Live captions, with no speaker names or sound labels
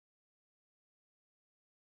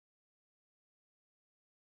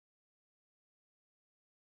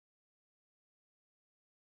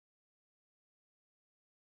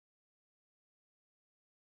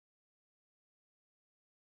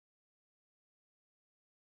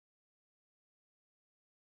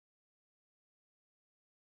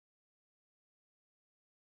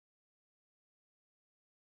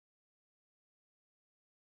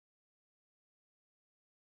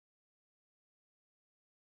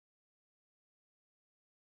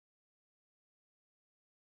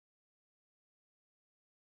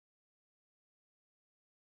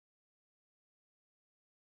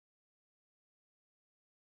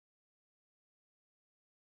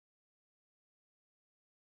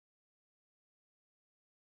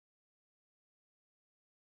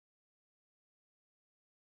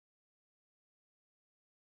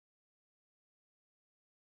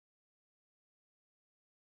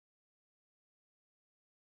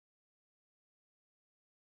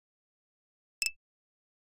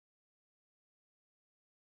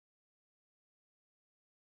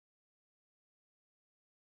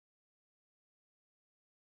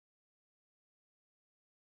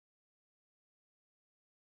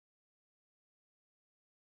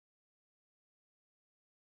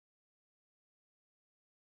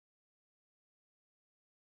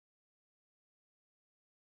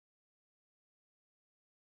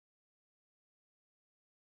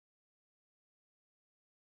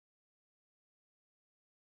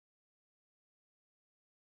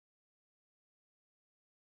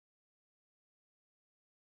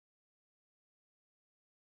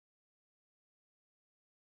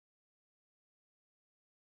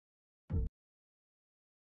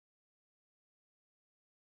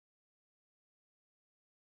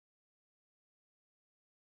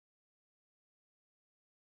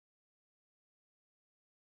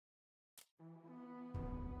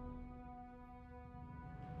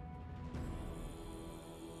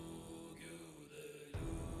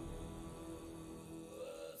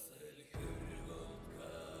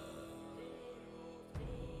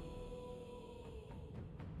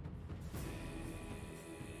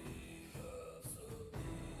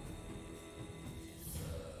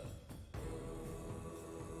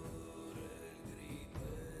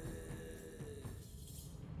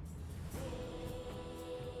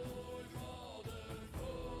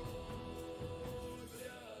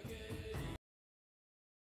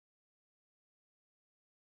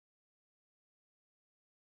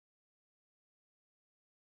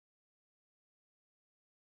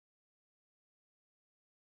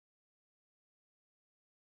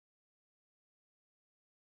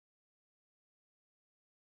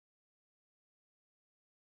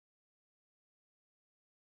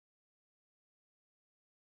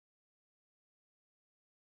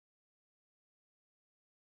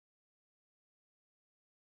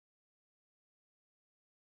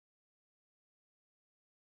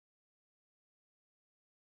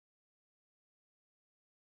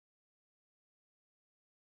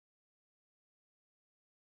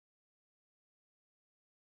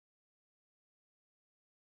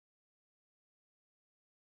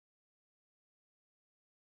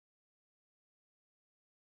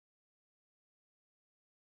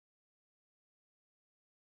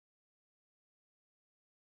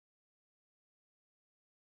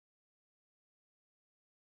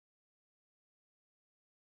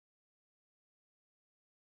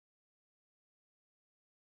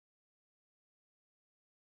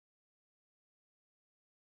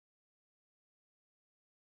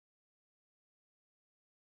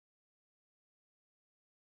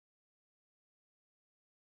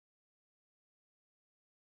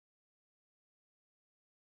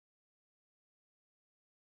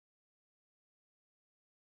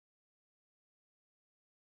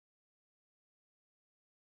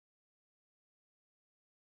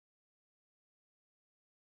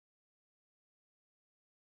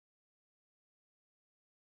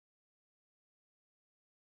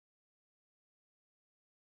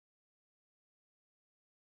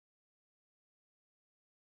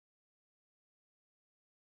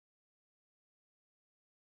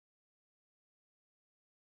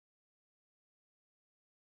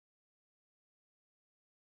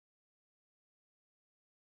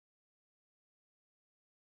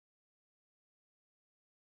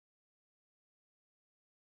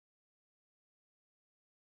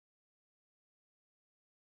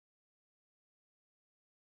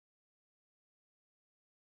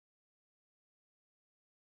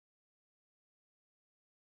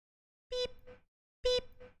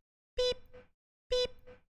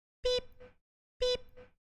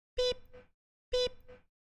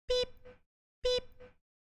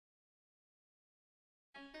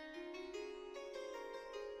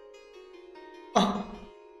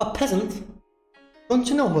A peasant? Don't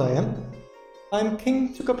you know who I am? I'm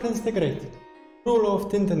King Prince the Great, ruler of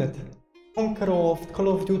the internet, conqueror of Call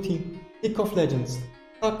of Duty, League of Legends,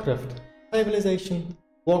 StarCraft, Civilization,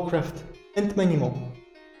 Warcraft, and many more.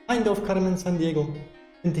 Kind of Carmen Sandiego,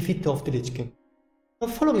 and defeater of the Lich King. Now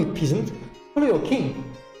follow me, peasant. Follow your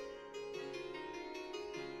king.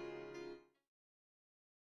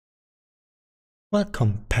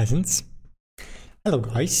 Welcome, peasants. Hello,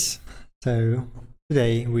 guys. So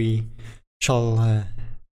today we shall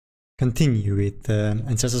continue with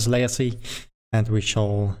Ancestors' Legacy, and we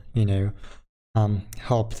shall,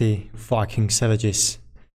 help the Viking savages,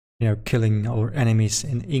 killing our enemies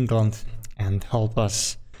in England, and help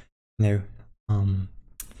us, to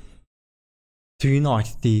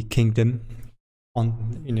unite the kingdom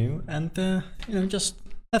on, and just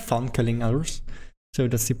have fun killing others. So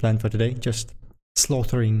that's the plan for today, just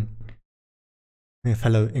slaughtering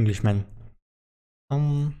fellow Englishmen.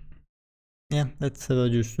 Yeah, let's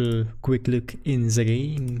have just a quick look in the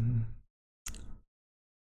game.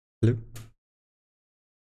 Hello?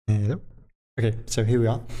 Hello? Okay, so here we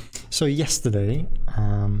are. So yesterday,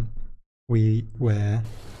 we were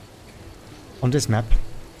on this map.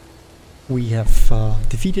 We have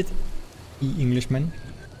defeated the Englishmen.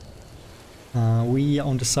 We are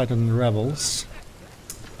on the side of the rebels,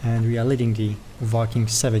 and we are leading the Viking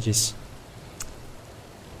savages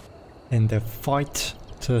in the fight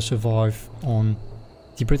to survive on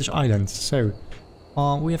the British Islands. So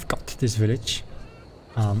we have got this village,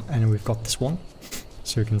 and we've got this one.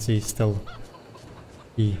 So you can see still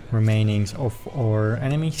the remainings of our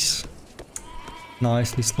enemies,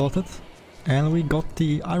 nicely slaughtered. And we got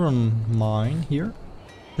the iron mine here,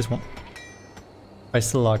 this one. I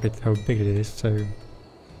still like it, how big it is, so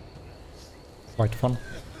quite fun.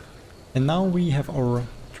 And now we have our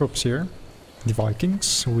troops here, the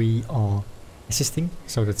Vikings. We are assisting,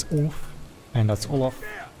 so that's Ulf, and that's Olaf,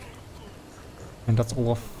 and that's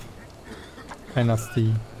Olaf, and that's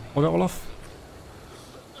the other Olaf,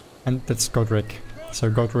 and that's Godric. So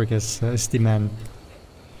Godric is the man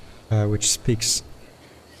which speaks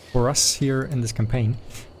for us here in this campaign,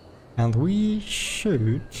 and we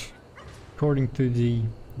should, according to the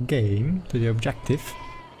game, to the objective,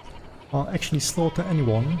 actually slaughter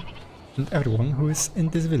anyone and everyone who is in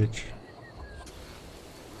this village.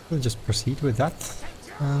 We'll just proceed with that,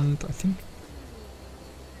 and I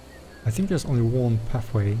think there's only one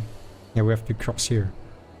pathway. Yeah, we have to cross here.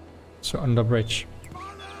 So under bridge.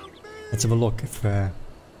 Let's have a look if there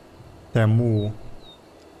are more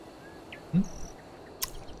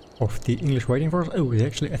of the English waiting for us. Oh, they're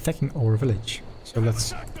actually attacking our village. So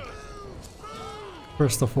let's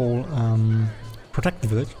first of all protect the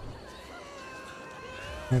village.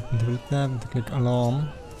 Click alarm.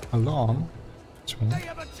 Alarm.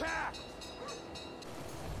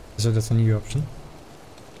 So that's a new option.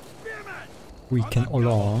 We can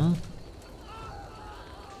alarm.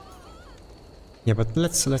 Yeah, but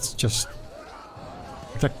let's just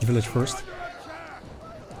protect the village first.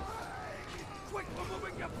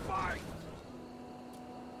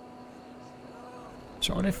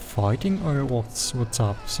 So are they fighting or what's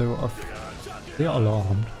up? So they are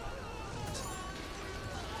alarmed.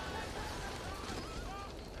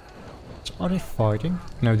 So are they fighting?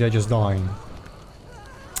 No, they're just dying.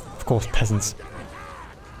 Of course, peasants.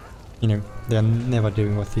 They're never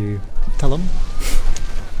doing what you tell them.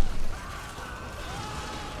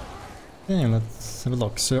 Yeah, let's have a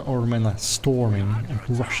look. So our men are storming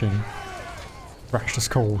and rushing. Rush the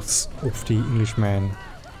skulls of the Englishmen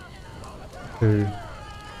who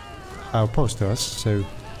are opposed to us. So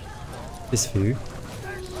this view.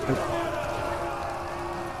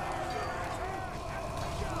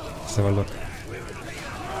 Let's have a look.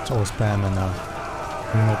 It's all spam and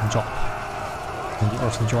doing an open job. And the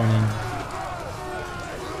also joining.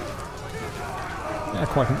 Yeah,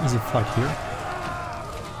 quite an easy fight here.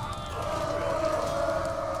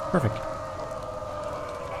 Perfect.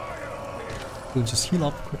 We'll just heal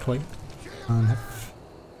up quickly and have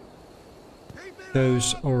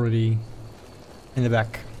those already in the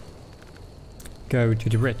back go to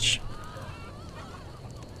the bridge.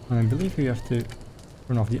 And I believe we have to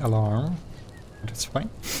turn off the alarm, but that's fine.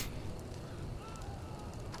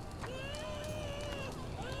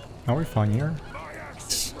 Now we're fine here.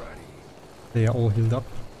 They are all healed up,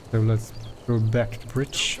 so let's go back to the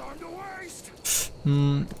bridge.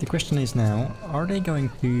 The question is now, are they going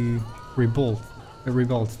to rebuild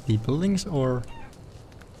the buildings, or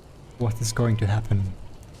what is going to happen?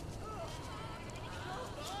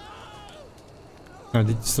 No,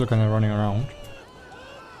 they're still kind of running around.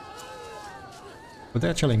 But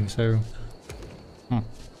they're chilling, so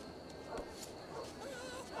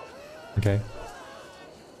Okay.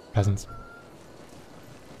 Peasants.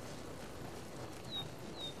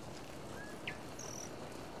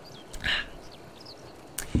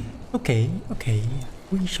 Okay, okay.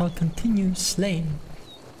 We shall continue slaying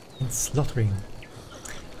and slaughtering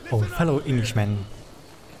our fellow Englishmen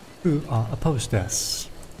who are opposed to us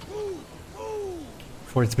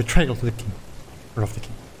for its betrayal to the king, or of the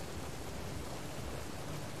king.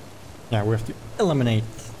 Yeah, we have to eliminate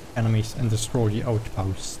enemies and destroy the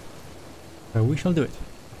outpost. So we shall do it.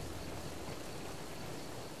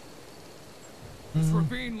 This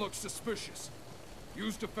ravine looks suspicious.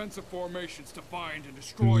 Use defensive formations to find and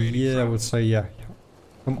destroy any Yeah, I would traps. say yeah.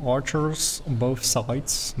 Some archers on both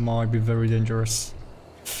sides might be very dangerous.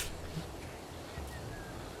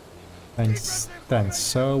 And stance.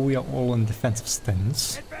 So we are all in defensive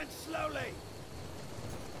stance. Advance slowly.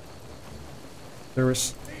 There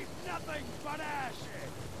is Leave nothing but ashes.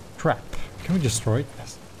 trap. Can we destroy it?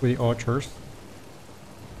 Yes. With the archers.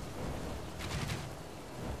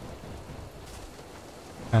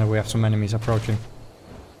 And we have some enemies approaching.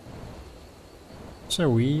 So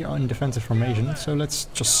we are in defensive formation, so let's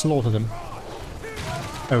just slaughter them.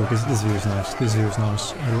 Oh, this view is nice. This view is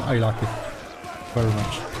nice. I like it very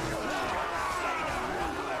much.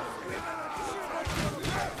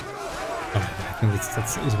 I think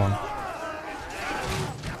that's is one.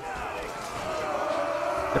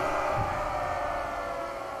 Yep.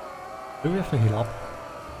 Do we have to heal up?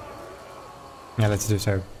 Yeah, let's do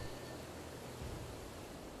so.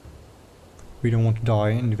 We don't want to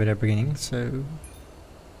die in the very beginning, so...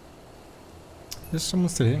 Is someone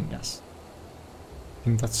still healing? Yes. I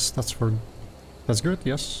think that's for... That's good,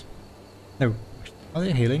 yes. No. Are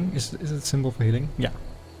they healing? Is it a symbol for healing? Yeah.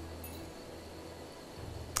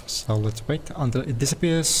 So let's wait until it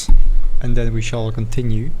disappears, and then we shall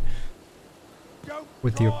continue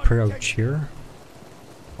with the approach here.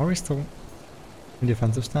 Are we still in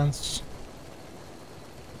defensive stance?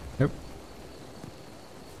 Nope.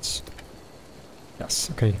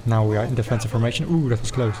 Yes, okay, now we are in defensive formation. Ooh, that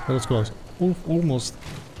was close, that was close. Almost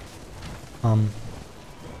got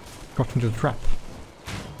into the trap.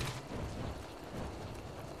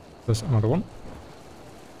 There's another one.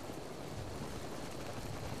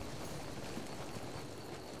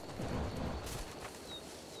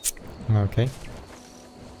 Okay.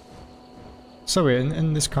 So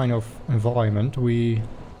in this kind of environment we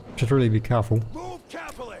should really be careful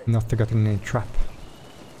not to get in a trap.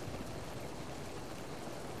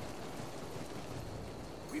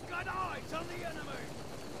 We've got eyes on the enemy.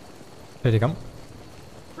 Here they come.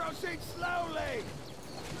 Proceed slowly.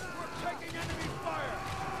 We're taking enemy fire.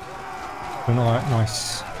 Oh, no,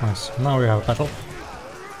 nice, nice. Now we have a battle.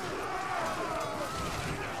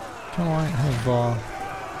 Can I have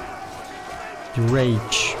the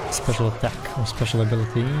rage special attack or special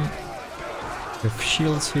ability? We have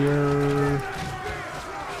shields here.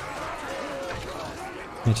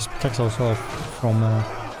 It just protects ourselves from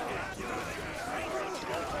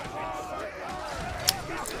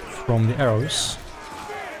the arrows.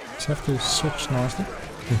 So I have to switch nicely.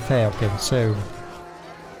 Okay, okay, so I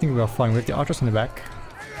think we are fine with the archers in the back.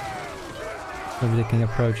 Maybe they can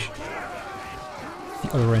approach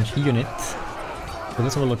the other range unit. So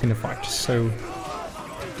let's have a look in the fight. So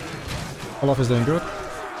Olaf is doing good.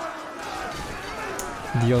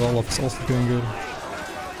 The other Olaf is also doing good.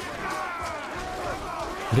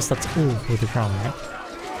 I guess that's all with the crown, right?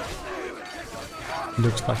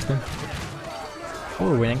 Looks like them.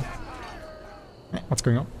 Oh, we're winning. What's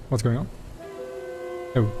going on? What's going on?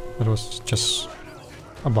 Oh, that was just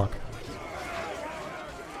a bug.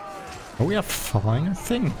 Oh, we are fine, I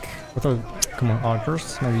think. Come on,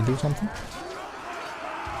 archers, maybe do something.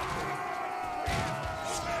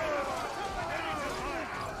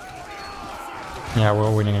 Yeah,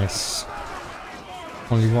 we're winning this.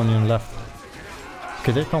 Only one unit left.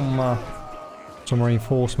 Okay, there come some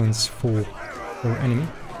reinforcements for our enemy.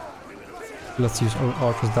 Let's use our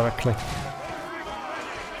archers directly.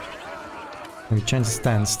 And we change the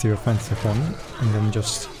stance to offensive one, and then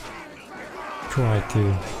just try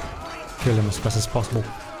to kill them as fast as possible.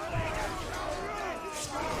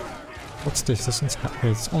 What's this?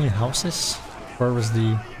 It's only houses? Where was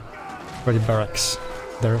the barracks?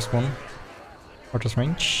 There's one. Archer's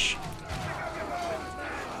range.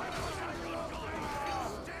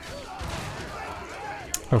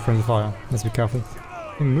 Oh, friendly fire. Let's be careful.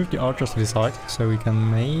 We move the archers to the side, so we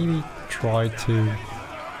can maybe try to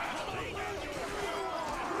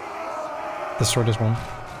destroy this one.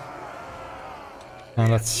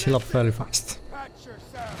 And let's heal up fairly fast.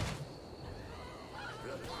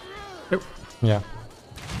 Oh, yeah.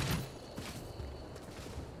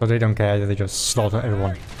 But they don't care, they just slaughter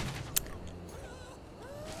everyone.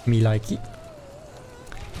 Me likey.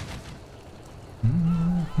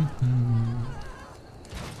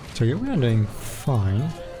 So yeah, we are doing fine.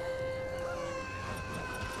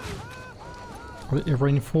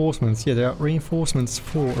 Reinforcements, yeah, there are reinforcements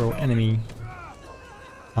for our enemy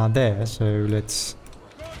are there, so let's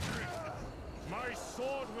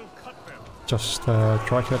just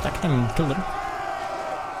try to attack them and kill them.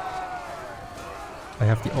 I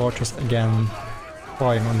have the archers again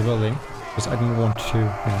firing on the building, because I didn't want to,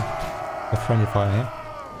 have friendly fire here.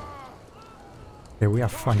 Yeah, we are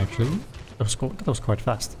fine actually. That was quite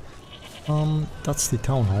fast. That's the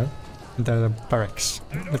town hall. The barracks.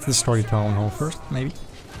 Let's destroy the town hall first, maybe.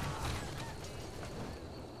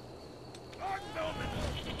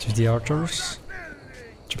 Choose the archers.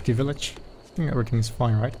 Check the village. I think everything is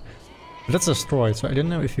fine, right? But that's destroyed, so I don't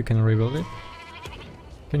know if you can rebuild it.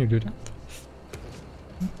 Can you do that?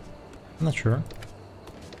 I'm not sure.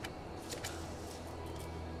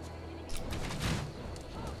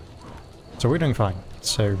 So we're doing fine.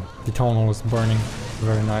 So the town hall is burning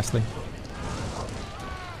very nicely.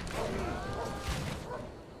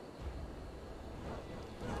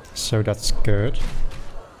 So that's good.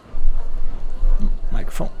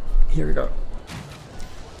 Microphone. Here we go.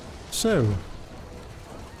 So,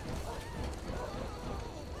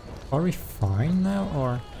 are we fine now,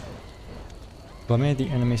 or eliminate the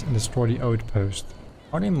enemies and destroy the outpost?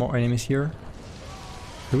 Are there more enemies here?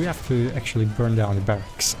 Do we have to actually burn down the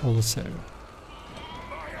barracks also?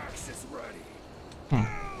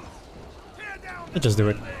 Let's just do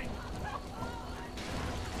it.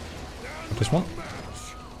 This one.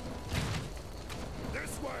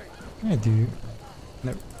 I do.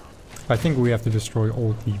 No. I think we have to destroy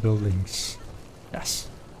all the buildings. Yes.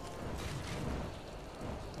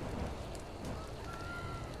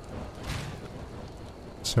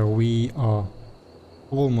 So we are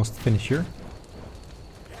almost finished here.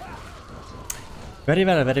 Very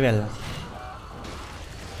well, very well.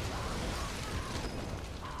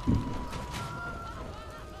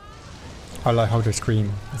 I like how they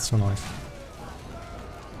scream. It's so nice.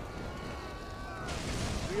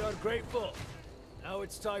 We are grateful. Now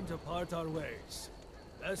it's time to part our ways.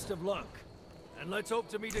 Best of luck. And let's hope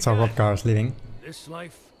to meet again. So rock guards leaving. This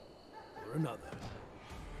life or another.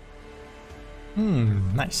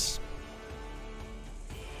 Nice.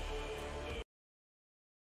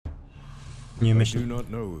 New mission. I do not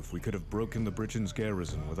know if we could have broken the Britain's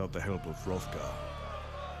garrison without the help of Hrothgar.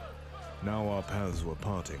 Now our paths were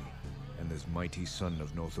parting, and this mighty son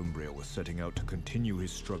of Northumbria was setting out to continue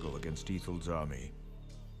his struggle against Ethel's army.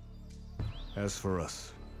 As for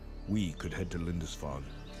us, we could head to Lindisfarne.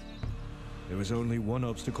 There was only one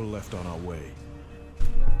obstacle left on our way.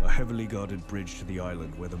 A heavily guarded bridge to the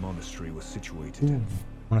island where the monastery was situated.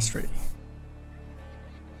 Monastery.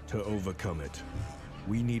 To overcome it,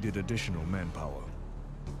 we needed additional manpower.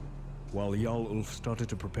 While Jarl Ulf started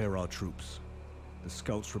to prepare our troops, the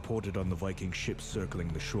scouts reported on the Viking ships circling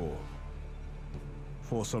the shore.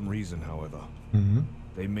 For some reason, however,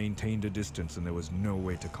 they maintained a distance and there was no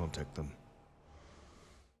way to contact them.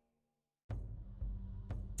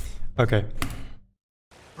 Okay.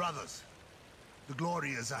 Brothers, the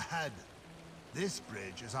glory is ahead. This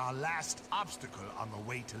bridge is our last obstacle on the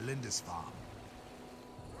way to Lindisfarne.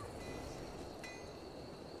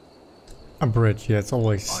 A bridge, yeah, it's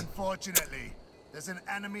always Unfortunately, there's an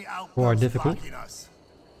enemy quite outpost difficult. blocking us.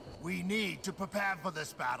 We need to prepare for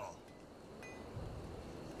this battle.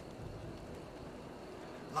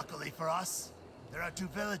 Luckily for us, there are 2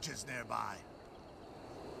 villages nearby.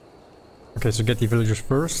 Okay, so get the villagers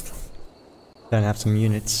first, then have some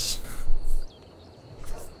units.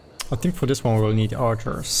 I think for this one we'll need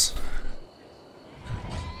archers.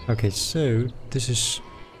 Okay, so this is...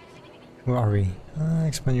 Where are we?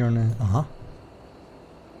 Expand your...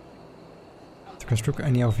 To construct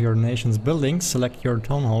any of your nation's buildings, select your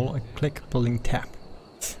town hall and click building tab.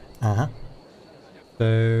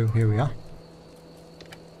 So here we are.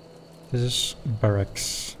 This is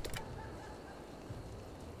barracks.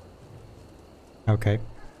 Okay.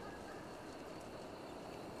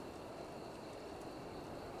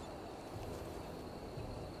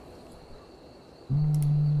 Do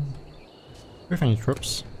we have any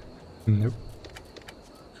troops? Nope.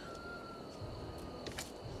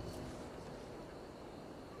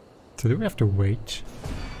 So do we have to wait?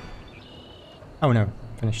 Oh no,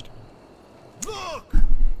 finished. Look!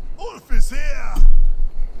 Ulf is here!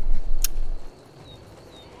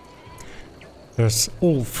 There's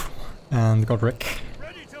Ulf and Godric.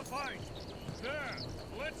 Ready to fight. There,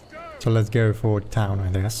 let's go. So let's go for town, I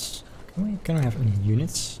guess. Can we have any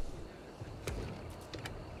units?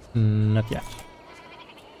 Not yet.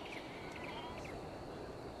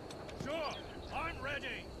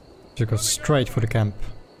 Just go straight for the camp.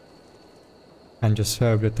 And just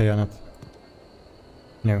hope that they are not...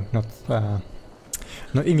 No, not...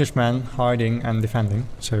 no Englishmen hiding and defending,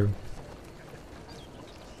 so...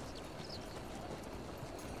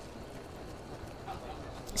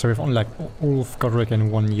 So we've only like Ulf, Godric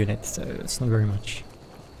and 1 unit, so it's not very much.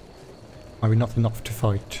 Maybe not enough to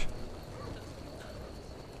fight.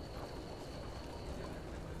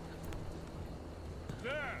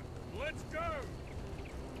 There, let's go.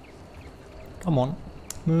 Come on,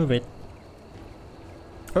 move it.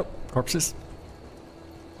 Oh, corpses.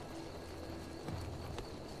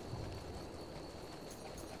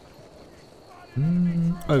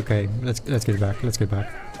 Okay, let's get back. Let's get back.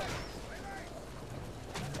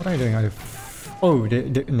 What are you doing? Oh,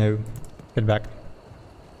 no, get back.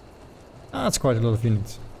 Ah, that's quite a lot of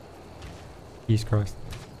units. Jesus Christ.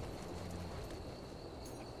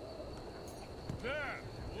 There,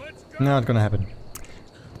 let's go. Not gonna happen.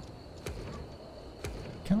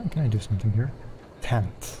 Can I do something here?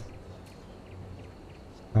 Tent.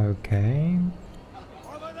 Okay.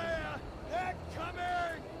 Over there! They're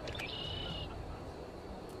coming!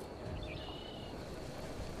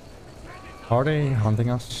 Are they hunting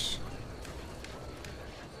us?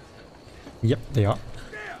 Yep, they are.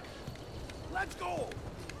 Let's go!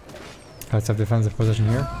 Let's have defensive position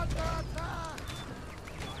here.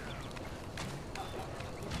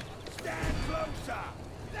 Stand closer!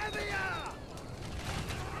 There they are!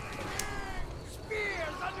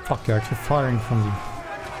 Spears under Fuck, they're actually firing from the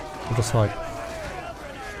other side.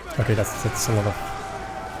 Okay, that's a lot of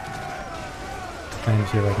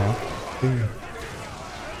enemies here right now. Ooh.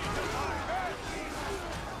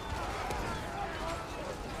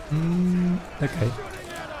 Okay.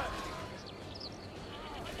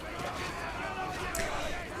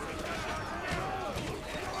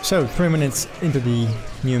 So, 3 minutes into the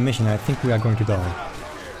new mission, I think we are going to die.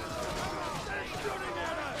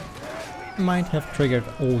 Might have triggered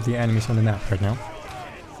all the enemies on the map right now.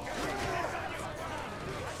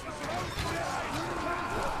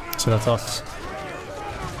 So that's us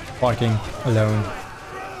fighting alone.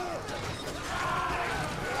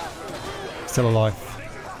 Still alive.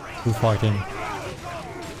 Who's fighting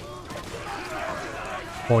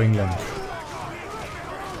for England?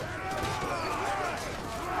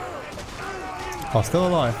 Oh, still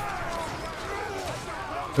alive.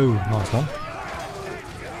 Ooh, nice one.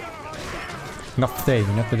 Not today,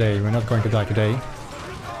 not today. We're not going to die today.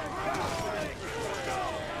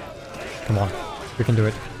 Come on, we can do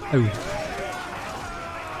it. Oh,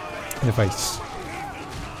 in the face.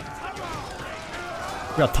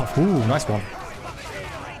 We are tough. Ooh, nice one.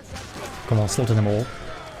 Come on, slaughter them all.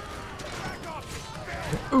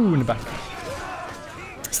 Ooh, in the back.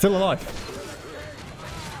 Still alive.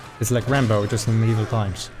 It's like Rambo, just in medieval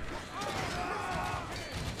times.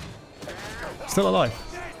 Still alive.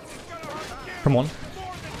 Come on.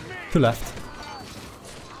 To left.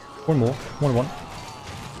 One more. 1-1.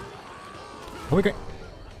 Okay.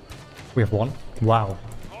 We have one. Wow.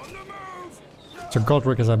 So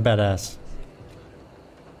Godric is a badass.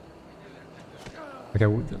 Okay,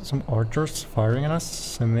 some archers firing at us,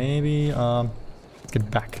 so maybe let's get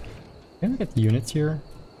back. Can we get the units here?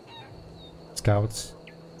 Scouts.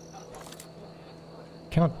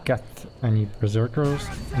 Cannot get any berserkers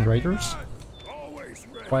and raiders.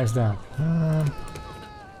 Why is that?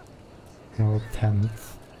 Well,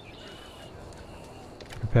 10th.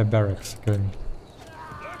 Prepare barracks. Okay.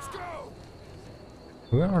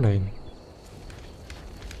 Where are they?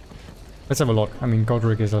 Let's have a look. I mean,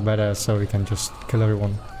 Godric is a badass, so he can just kill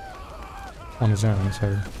everyone on his own, so...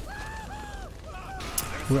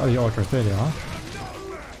 Where are the archers? There they are.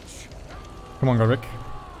 Come on, Godric.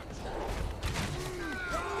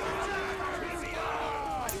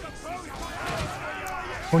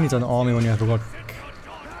 Who needs an army when you have a Godric?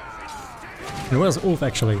 And where's Ulf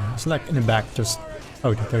actually? It's like in the back, just...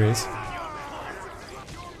 Oh, there he is.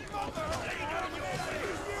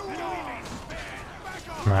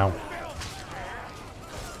 Wow.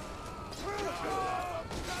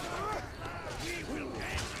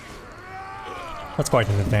 That's quite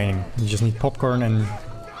entertaining. You just need popcorn and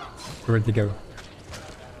you're ready to go.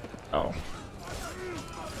 Oh.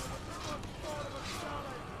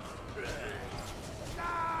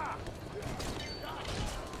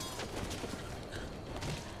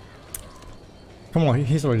 Come on,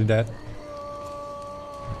 he's already dead.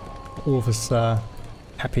 Ulf is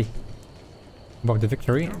happy about the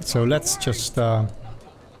victory. So let's just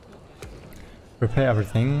repair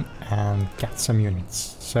everything and get some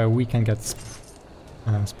units. So we can get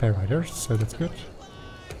spare riders, so that's good.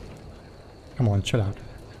 Come on, chill out.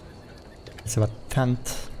 It's about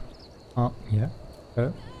 10th. Oh, yeah.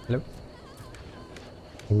 Oh. Hello?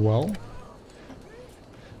 Well.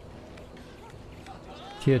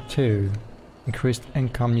 Tier 2. Increased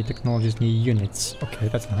income, new technologies, new units. Okay,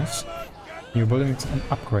 that's nice. New buildings and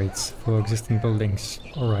upgrades for existing buildings.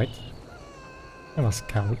 Alright. That was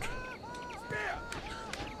scout.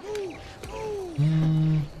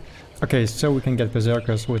 Okay, so we can get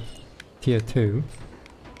berserkers with tier 2.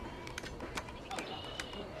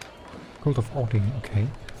 Cult of Odin, okay.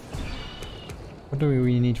 What do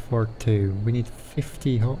we need for 2? We need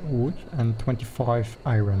 50 wood and 25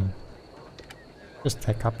 iron. Just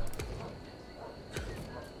take up.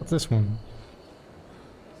 What's this one?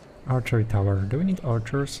 Archery tower. Do we need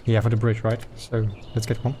archers? Yeah, for the bridge, right? So, let's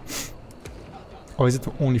get one. Or is it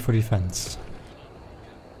only for defense?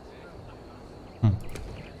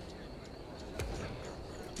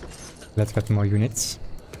 Let's get more units.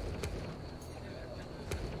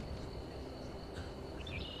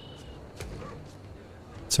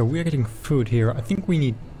 So we are getting food here. I think we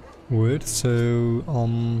need wood, so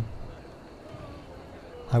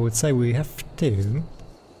I would say we have to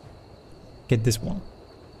get this one.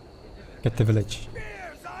 Get the village.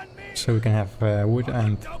 So we can have wood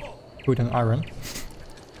and iron.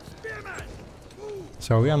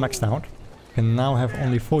 So we are maxed out. We can now have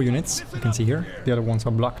only 4 units, you can see here. The other ones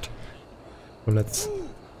are blocked. So let's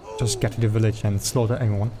just get to the village and slaughter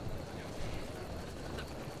everyone.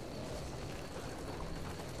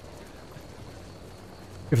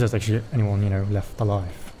 If there's actually anyone, you know, left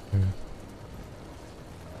alive.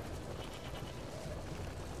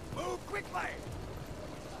 Move quickly.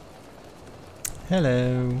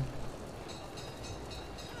 Hello.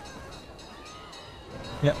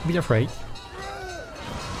 Yeah, be afraid.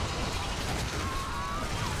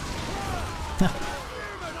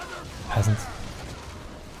 Peasants.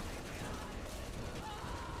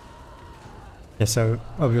 Yeah, so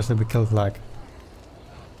obviously we killed like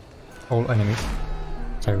all enemies.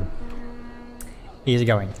 So easy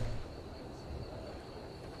going.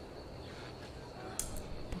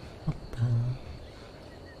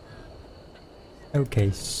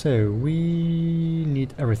 Okay, so we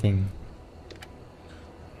need everything.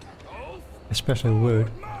 Especially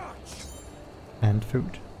wood and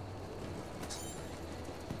food.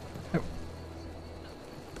 Oh.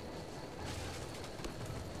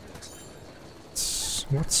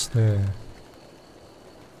 What's the...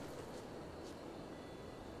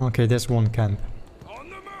 Okay, there's one camp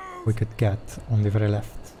we could get on the very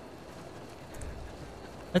left.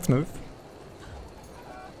 Let's move.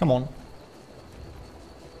 Come on.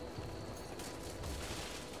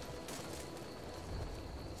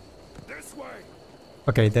 This way.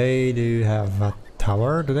 Okay, they do have a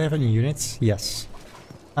tower. Do they have any units? Yes.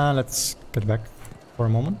 Let's get back for a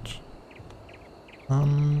moment.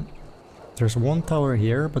 There's one tower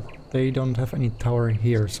here, but they don't have any tower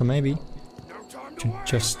here, so maybe to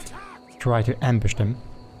just try to ambush them.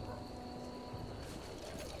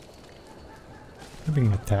 They're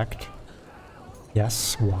being attacked.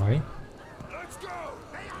 Yes, why?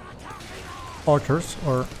 Archers,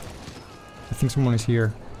 or... I think someone is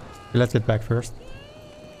here. Okay, let's get back first.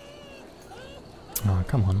 Oh,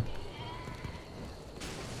 come on.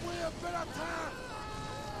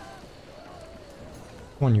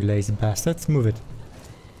 Come on, you lazy bastards, move it.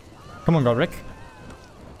 Come on, Godric.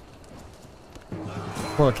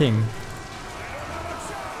 For a king.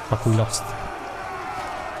 Fuck, we lost.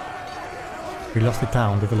 We lost the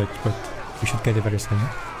town, the village, but we should get it very soon.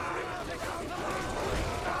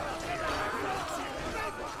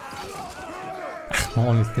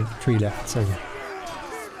 Only 3 left, so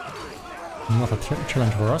not a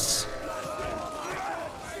challenge for us.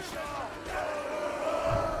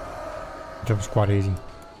 That was quite easy.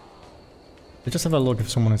 Let's just have a look if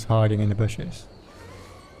someone is hiding in the bushes.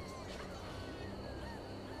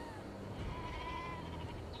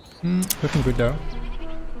 Looking good though.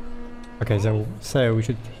 Okay, so we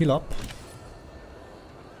should heal up.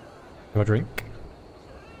 Have a drink.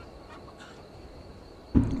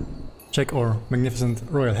 Check our magnificent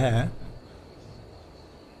royal hair.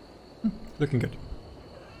 Looking good.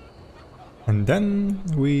 And then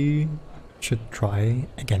we should try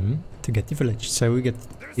again to get the village. So we get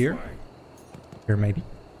here. Here maybe.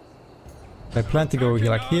 I plan to go here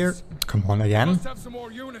like here. Come on again.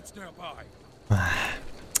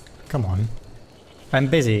 Come on. I'm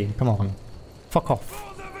busy. Come on. Fuck off.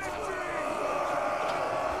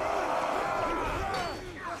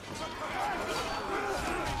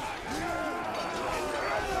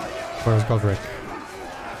 Where's Godric?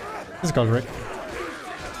 This is Godric.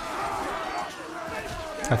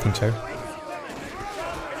 I think so.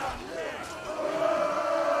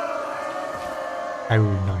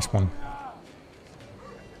 Oh, nice one.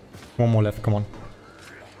 One more left, come on.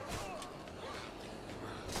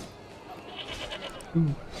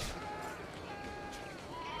 Ooh.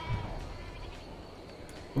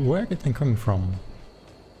 Where did they come from?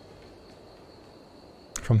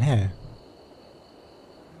 From here.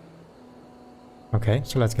 Okay,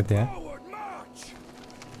 so let's get there.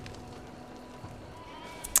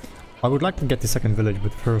 I would like to get the second village,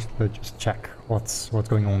 but first just check what's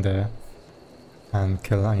going on there. And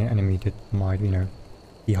kill any enemy that might, you know,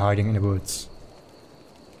 be hiding in the woods.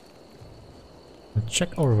 Check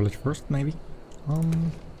our village first, maybe.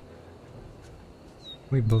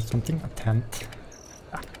 We built something, a tent.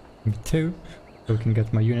 Maybe 2, so we can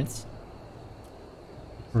get my units.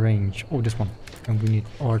 Range, oh this one. And we need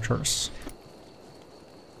archers.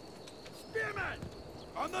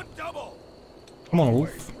 On the double. Come on,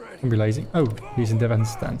 Wolf. Don't be lazy. Oh, he's in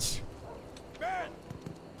defense stance.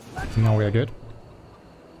 Now we are good.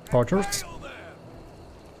 Archers.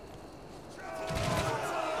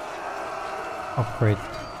 Upgrade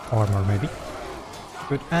armor, maybe.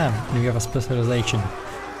 Good. And we have a specialization.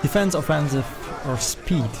 Defense, offensive, or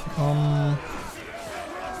speed.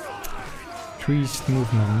 Increased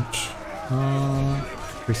movement.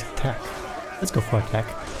 Increased attack. Let's go for attack.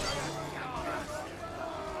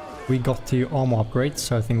 We got the armor upgrade,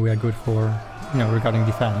 so I think we are good for, you know, regarding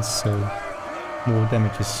defense, so more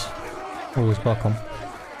damage is always welcome.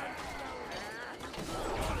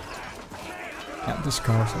 Yeah, this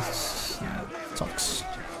course sucks.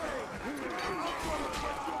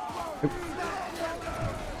 Oop.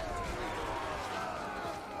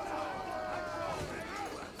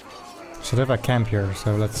 So they have a camp here,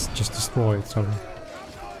 so let's just destroy it, so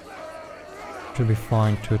should be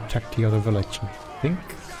fine to attack the other village, I think.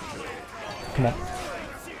 Come on.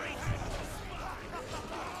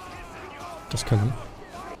 Just kill him.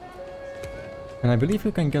 And I believe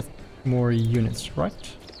we can get more units,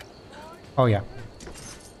 right? Oh yeah.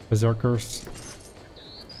 Berserkers.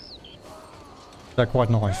 They're quite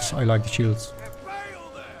nice. I like the shields.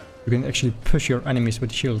 You can actually push your enemies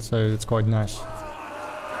with shields, so it's quite nice.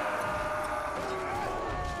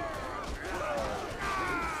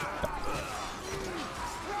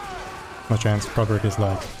 No chance. Broderick is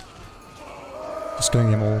like just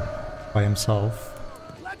killing them all by himself.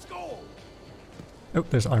 Let's go. Oh,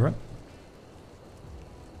 there's iron.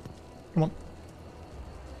 Come on.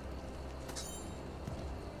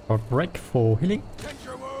 Or break for healing.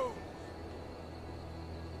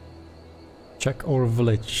 Check our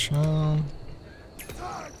village.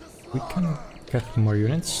 We can get more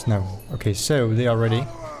units. No. Okay, so they are ready.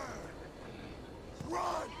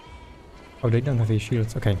 Oh, they don't have any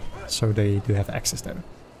shields. Okay, so they do have access there.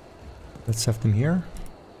 Let's have them here.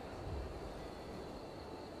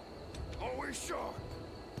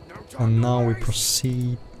 And now we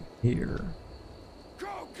proceed here.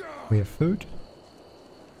 We have food.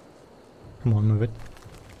 Come on, move it.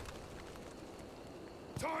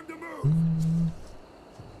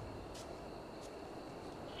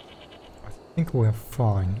 I think we're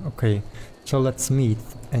fine. Okay, so let's meet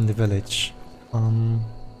in the village. And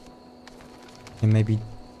maybe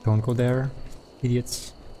don't go there,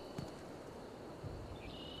 idiots.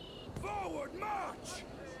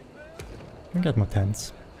 Can get more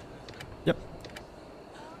tents. Yep.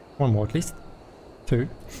 One more at least. 2.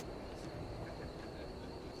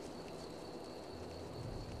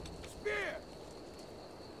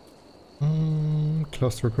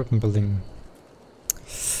 Close to recruitment building.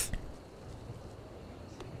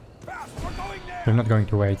 I'm not going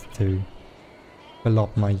to wait to fill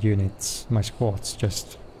up my units, my squads.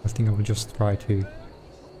 Just, I think I will just try to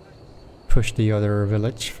push the other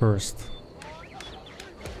village first.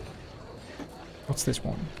 What's this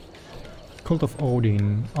one? Cult of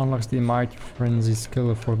Odin unlocks the Might Frenzy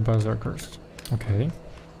skill for berserkers. Okay.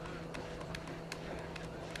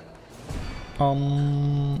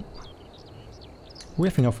 We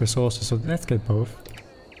have enough resources, so let's get both.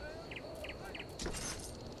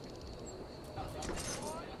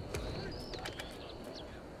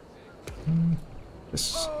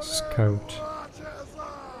 This scout.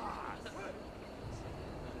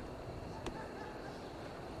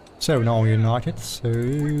 So now we're united, so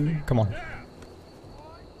come on.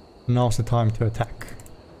 Now's the time to attack.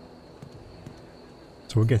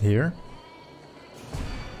 So we'll get here.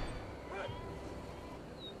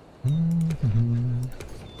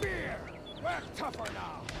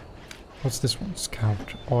 What's this one?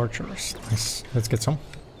 Scout archers. Nice. Let's get some.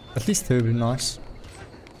 At least 2 would be nice.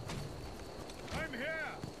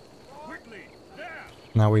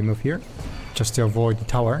 Now we move here, just to avoid the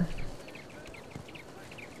tower.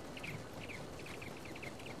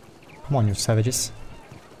 Come on, you savages.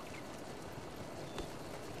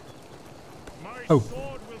 Oh.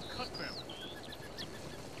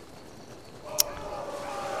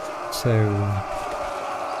 So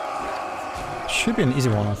should be an easy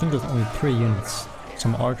one. I think there's only 3 units.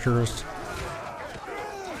 Some archers.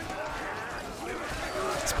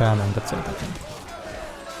 Spam and that's it, I think.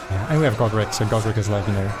 Yeah, and we have Godric, so Godric is like,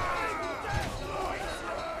 you know,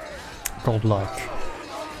 godlike.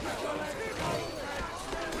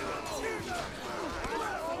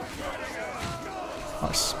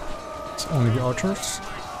 Nice. It's only the archers.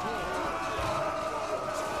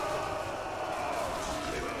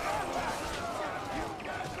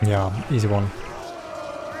 Yeah, easy one.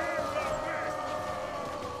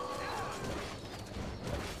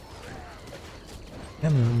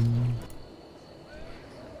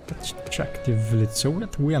 Let's check the village. So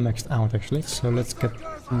that we are maxed out actually. So let's get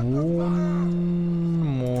one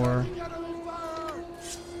more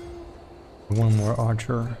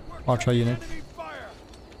archer unit.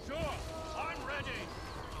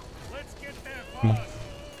 Come on.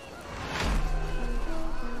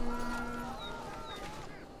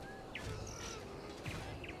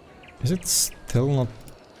 Is it still not?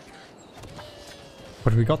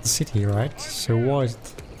 But we got the city, right? So why is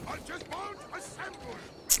it?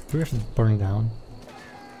 Do we have to burn it down?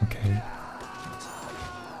 Okay.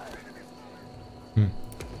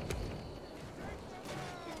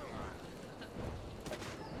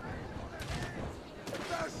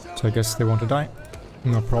 So I guess they want to die?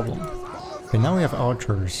 No problem. Okay, now we have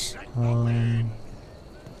archers.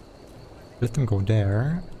 Let them go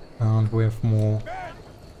there. And we have more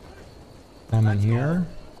in here.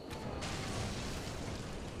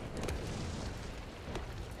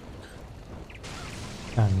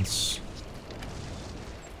 Fence.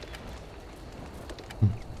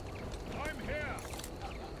 I'm here.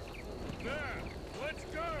 There. Let's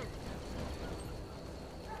go.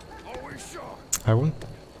 Are we sure?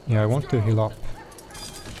 I want to heal up.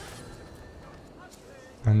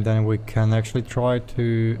 And then we can actually try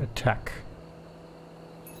to attack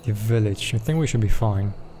the village. I think we should be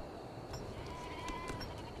fine.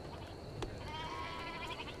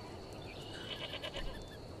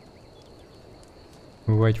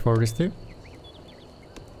 We wait for this too.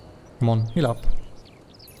 Come on, heal up.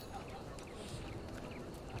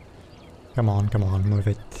 Come on, move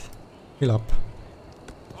it. Heal up.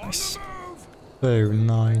 Nice. So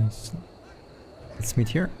nice. Let's meet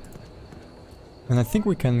here. And I think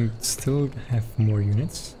we can still have more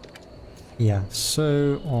units. Yeah,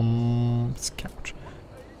 so scout.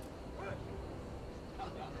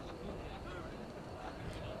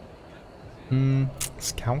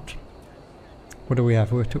 Scout. What do we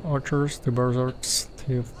have? We have 2 archers, 2 berserks,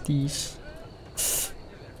 2 of these.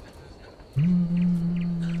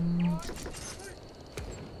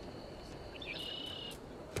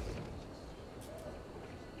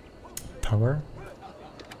 Tower.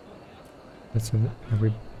 Let's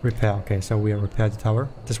repair. Okay, so we have repaired the tower.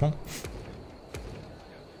 This one.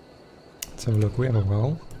 Let's have a look. We have a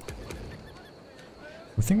well.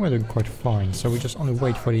 I think we're doing quite fine, so we just only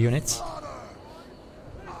wait for the units.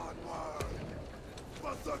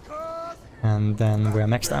 And then we're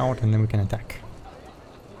maxed out and then we can attack.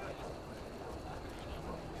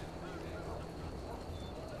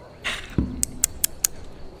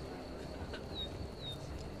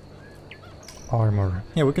 Armor.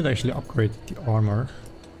 Yeah, we could actually upgrade the armor.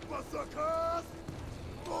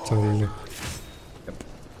 Totally. Yep.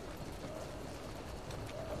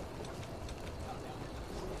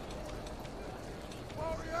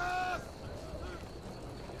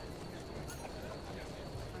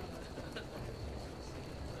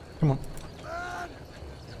 Come on.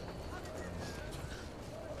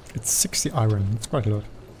 It's 60 iron. It's quite a lot.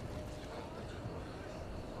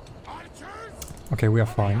 Okay, we are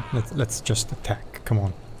fine. Let's just attack. Come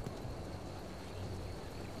on.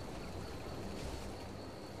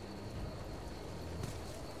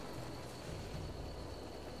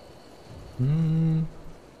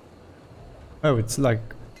 Oh, it's like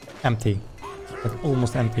empty. Like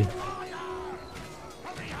almost empty.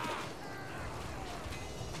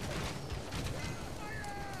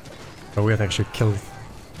 So we have actually killed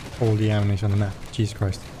all the enemies on the map. Jesus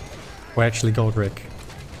Christ. We actually Godric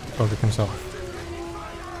himself.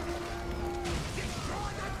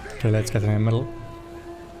 Okay, let's get in the middle.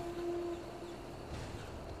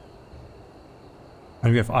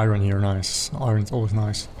 And we have iron here, nice. Iron's always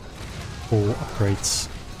nice. For upgrades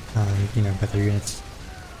and, you know, better units.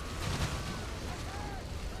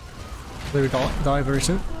 They will die very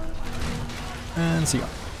soon. And see ya.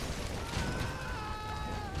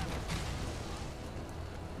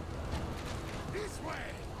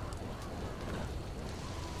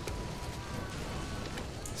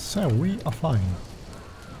 So we are fine.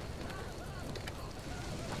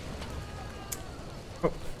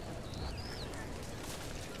 Oh.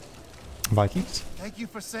 Vikings? Thank you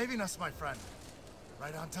for saving us, my friend.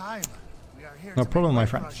 Right on time. We are here No to problem, make my way for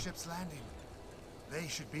friend. our ship's landing. They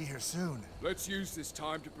should be here soon. Let's use this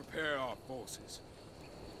time to prepare our forces.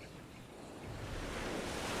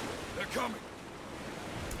 They're coming.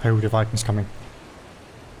 Oh, the Vikings coming.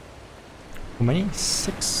 How many?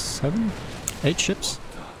 6, 7, 8 ships?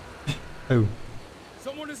 Oh,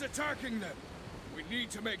 Someone is attacking them. We need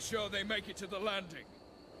to make sure they make it to the landing.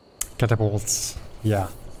 catapults. Yeah.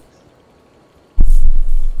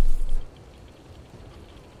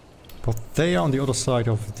 But they are on the other side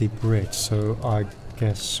of the bridge, so I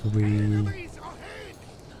guess we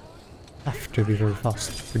have to be very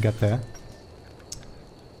fast to get there.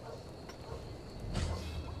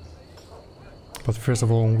 But first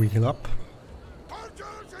of all, we heal up.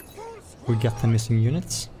 We get the missing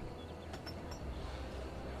units.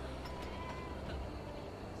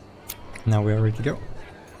 Now we are ready to go.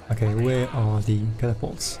 Okay, where are the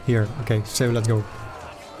catapults? Here. Okay, so let's go.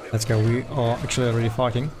 Let's go. We are actually already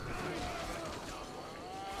fighting.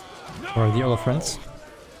 Where are the other friends?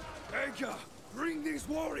 Edgar, bring these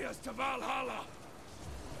warriors to Valhalla.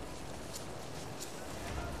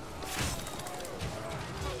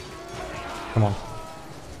 Come on.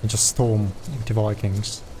 And just storm the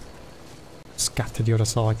Vikings. Scatter the other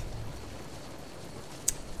side.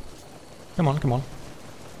 Come on, come on.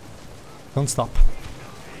 Don't stop.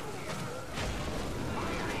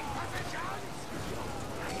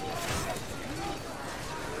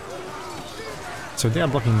 So they are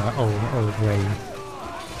blocking my old way.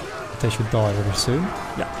 They should die very soon.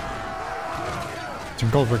 Yeah. So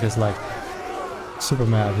Goldberg is like super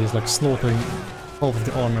mad. He's like slaughtering all of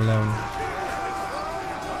the army alone.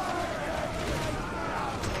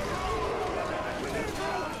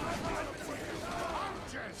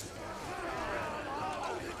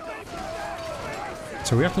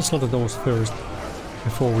 So we have to slaughter those first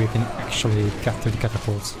before we can actually get to the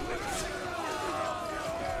catapults.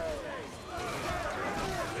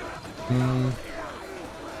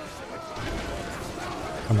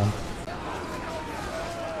 Come on.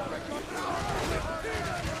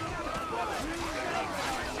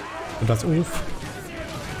 So that's Ulf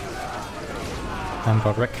and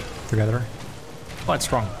Godric together. Quite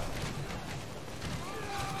strong.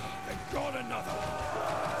 They've got another.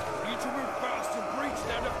 Need to move fast and breach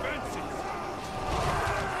their defenses.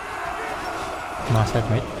 Nice hit,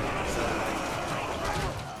 mate.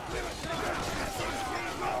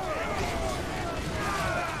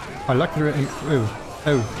 I like the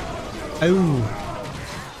oh.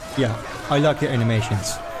 Yeah, I like the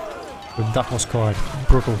animations. But that was quite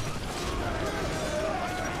brutal.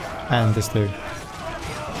 And this too.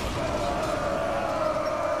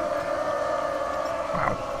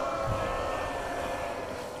 Wow.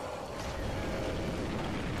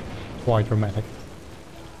 Quite dramatic.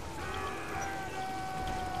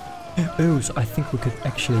 Oh, so I think we could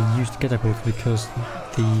actually use the catapult because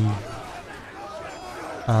the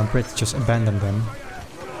Brits just abandoned them.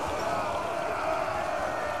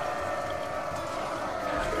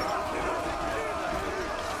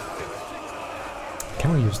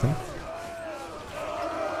 Can we use them?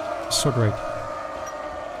 So great.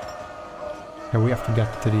 Yeah, we have to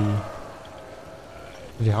get to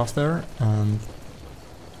the house there and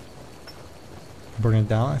burn it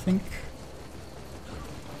down, I think.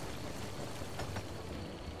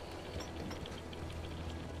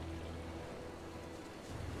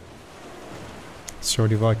 So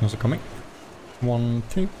the Vikings are coming. 1,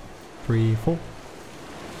 2, 3, 4,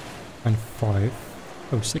 and 5,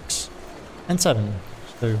 6, and 7.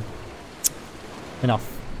 So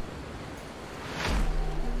enough.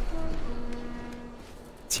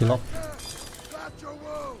 Let's heal up.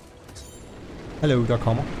 Hello, Dark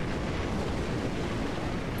Armor.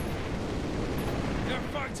 They're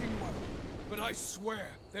fighting well, but I swear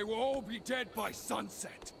they will all be dead by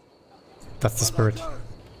sunset. That's the spirit.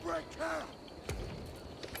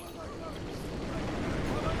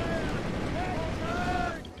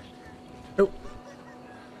 Oh.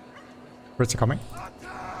 Brits are coming.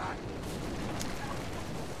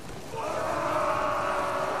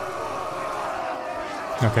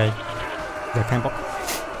 Okay. They camp up.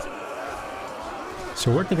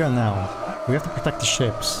 So where to go now? We have to protect the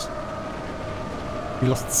ships. We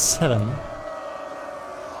lost 7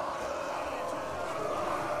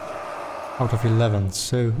 out of 11.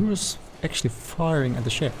 So who's actually firing at the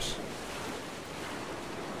ships?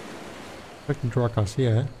 Protecting Drakas,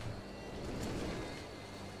 yeah.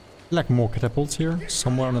 Like more catapults here,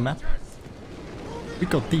 somewhere on the map. We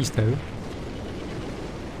got these though.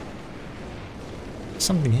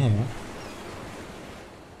 something here.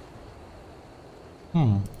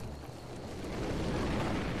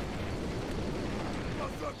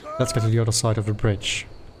 Let's get to the other side of the bridge.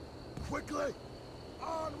 Quickly!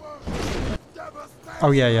 Onward! Devastation!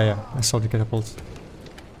 Oh yeah. I saw the catapults.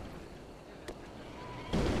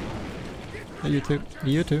 Hey, you two.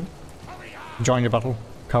 You two. Join the battle,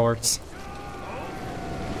 cowards.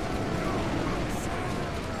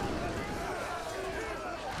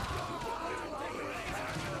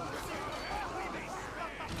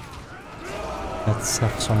 Let's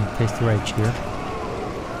have some tasty rage here.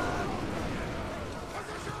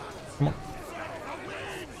 Come on.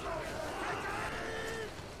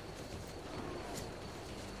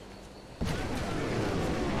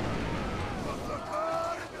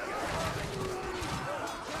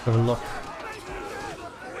 Have a look.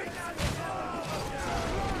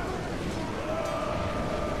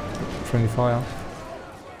 Friendly fire.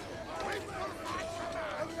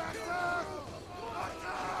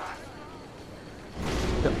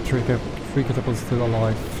 Yep, three catapults still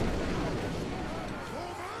alive.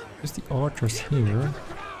 Is the archers here?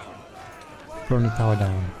 Burn the tower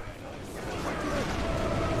down.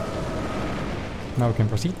 Now we can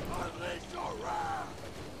proceed.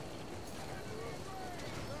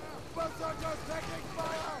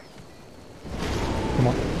 Come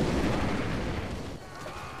on.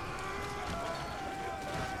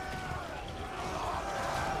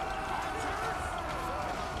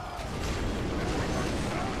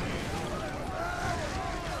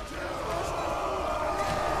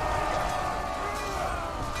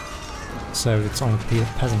 So it's only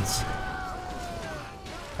peasants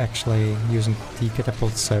actually using the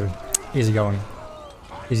catapults, so easy going.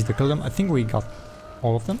 Easy to kill them. I think we got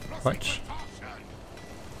all of them, right?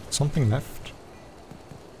 Something left.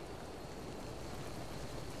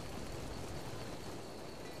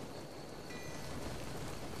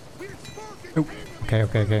 Oh,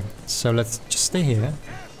 okay. So let's just stay here.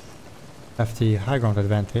 Have the high ground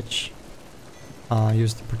advantage.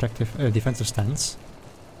 Use the protective, defensive stance.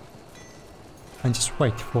 And just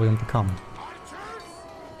wait for them to come.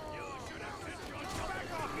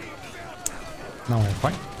 Now we're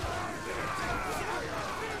fine.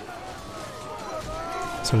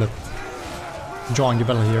 So let's join the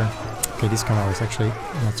battle here. Okay, this camera is actually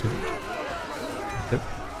not so good. Yep.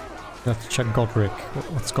 Let's check Godric.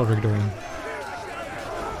 What's Godric doing?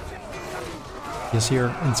 He's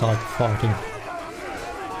here inside fighting.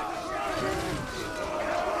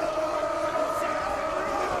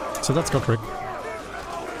 So that's Godric.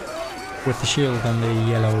 With the shield and the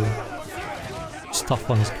yellow stuff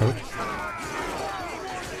on his coat.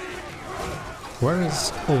 Where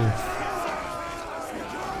is Ulf?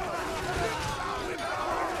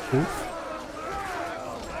 Ulf?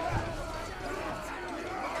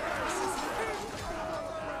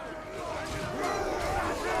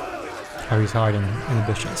 Oh, he's hiding in the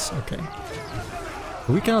bushes, okay.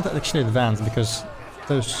 We cannot actually advance because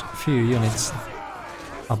those few units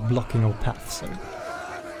are blocking our path, so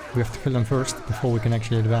we have to kill them first before we can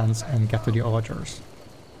actually advance and get to the archers.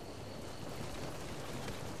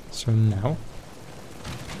 So now...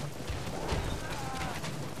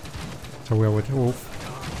 So we're with Wolf.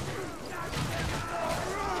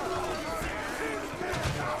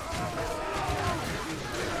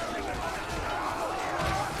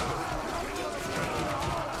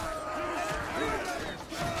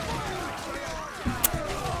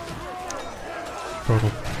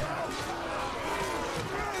 Total.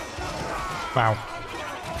 Wow.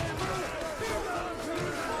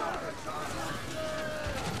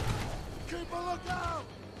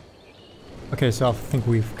 Okay, so I think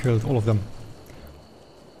we've killed all of them.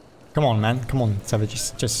 Come on, man. Come on,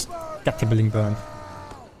 savages. Just get the building burned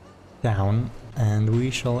down, and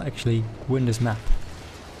we shall actually win this map.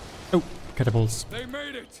 Oh, catapults. They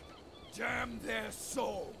made it! Damn their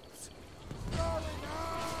souls!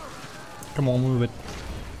 Come on, move it.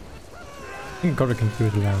 I think God can do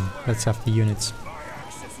it alone. Let's have the units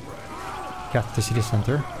get the city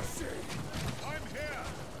center.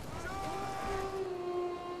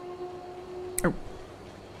 Oh,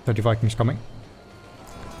 30 Vikings coming.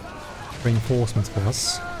 Reinforcements for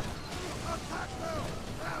us.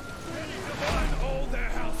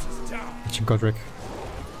 It's Godric.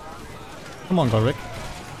 Come on, Godric.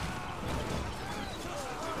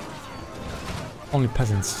 Only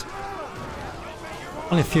peasants.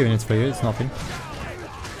 Only a few units for you, it's nothing.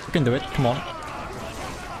 You can do it, come on.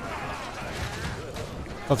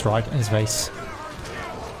 That's right, in his face.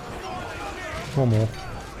 One more.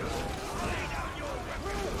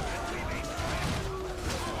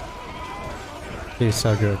 He's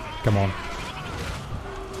so good, come on.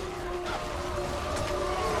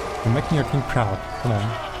 you're making your king proud. Come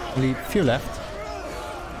on. Only a few left.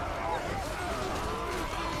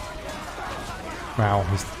 Wow,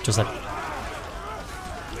 he's just like...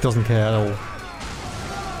 doesn't care at all.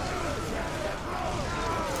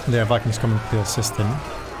 There are Vikings coming to assist him.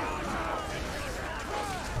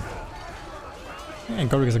 Yeah,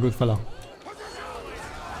 Gorik is a good fellow.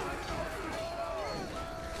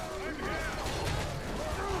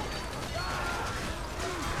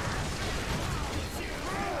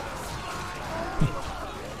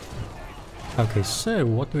 Okay, so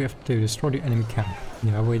what do we have to do? Destroy the enemy camp.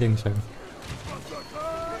 Yeah, we're doing so.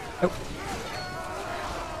 Oh.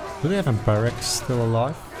 Do they have a barracks still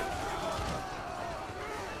alive?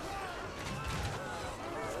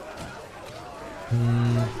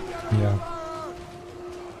 Yeah.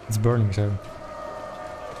 It's burning, so...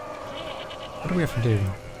 what do we have to do?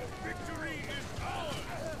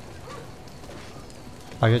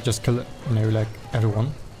 I could just kill, you know, like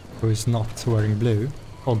everyone who is not wearing blue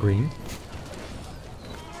or green.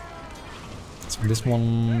 So this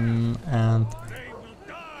one and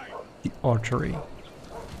the archery.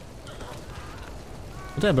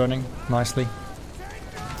 But they're burning nicely.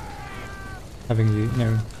 Having the, you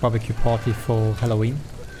know, barbecue party for Halloween.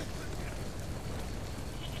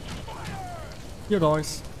 You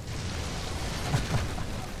guys.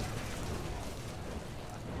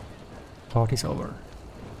 Party's over.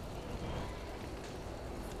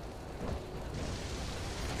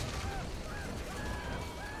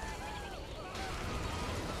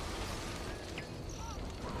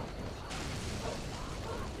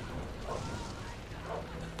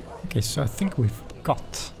 Okay, so I think we've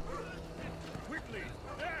got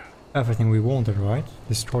everything we wanted, right?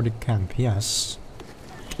 Destroy the camp, yes.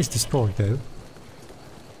 It's destroyed though.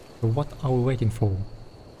 So what are we waiting for?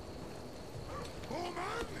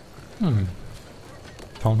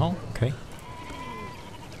 Town hall? Okay.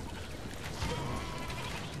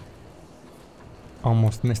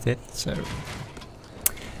 Almost missed it, so...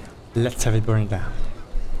 let's have it burn down.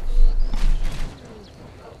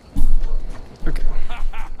 Okay.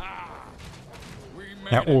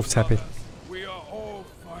 Yeah, Ulf's happy. We are all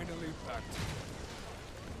finally back.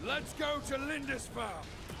 Let's go to Lindisfarne.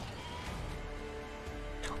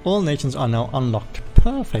 All nations are now unlocked.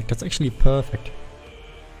 Perfect, that's actually perfect.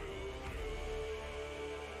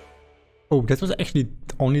 Oh, that was actually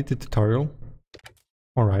only the tutorial.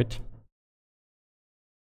 Alright.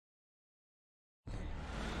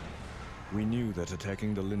 We knew that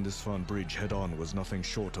attacking the Lindisfarne Bridge head-on was nothing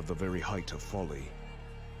short of the very height of folly.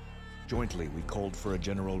 Jointly, we called for a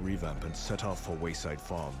general revamp and set off for wayside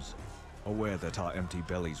farms, aware that our empty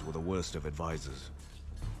bellies were the worst of advisors.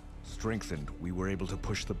 Strengthened, we were able to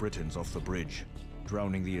push the Britons off the bridge,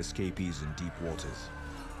 drowning the escapees in deep waters.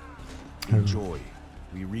 In joy,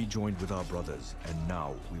 we rejoined with our brothers, and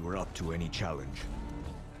now we were up to any challenge.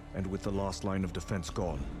 And with the last line of defense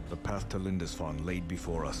gone, the path to Lindisfarne laid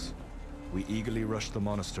before us. We eagerly rushed the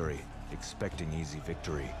monastery, expecting easy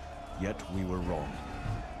victory. Yet we were wrong.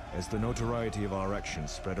 As the notoriety of our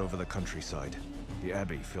actions spread over the countryside, the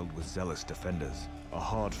abbey filled with zealous defenders, a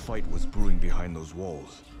hard fight was brewing behind those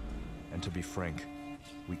walls. And to be frank,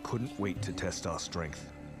 we couldn't wait to test our strength.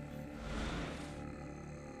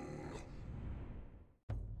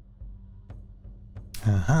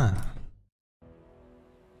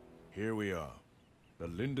 Here we are, the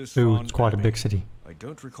Lindisfarne Ooh, it's quite a Abbey. big city. I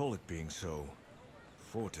don't recall it being so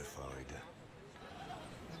fortified.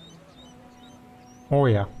 Oh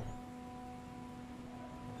yeah.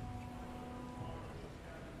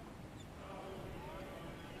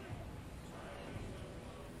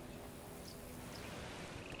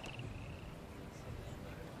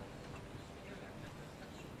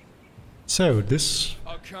 So this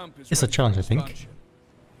Our camp is a ready challenge, for I think. expansion.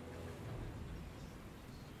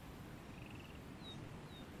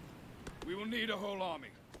 We will need a whole army.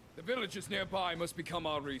 The villages nearby must become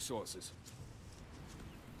our resources.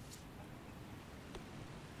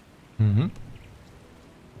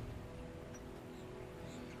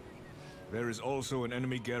 There is also an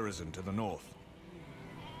enemy garrison to the north.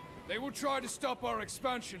 They will try to stop our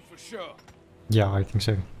expansion for sure. Yeah, I think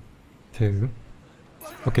so. Too.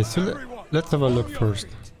 Okay, so let's have a look first.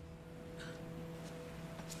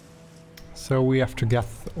 So we have to get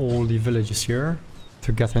all the villages here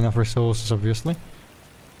to get enough resources, obviously.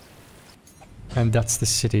 And that's the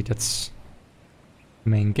city, that's the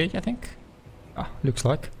main gate, I think. Ah, looks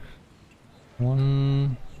like.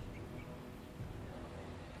 One...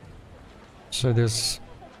 So there's...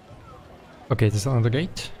 Okay, there's another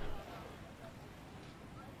gate.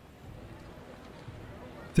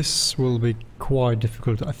 This will be quite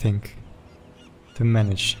difficult, I think, to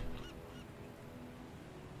manage.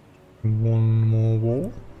 One more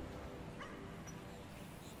wall.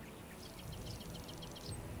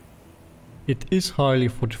 It is highly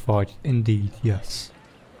fortified indeed, yes.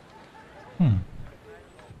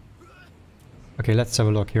 Okay, let's have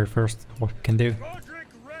a look here first. What we can do.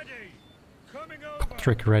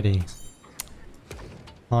 Trick ready.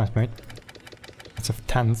 Nice, mate. Lots of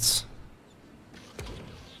tents.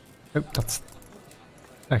 Oh, that's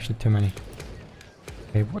actually too many.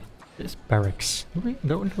 Okay, what is barracks?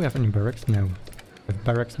 Don't we have any barracks? No. We have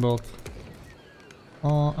barracks built.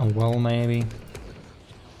 Oh, a well maybe.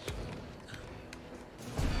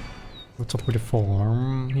 What's up with the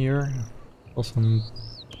farm here? Also,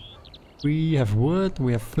 we have wood,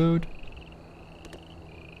 we have food.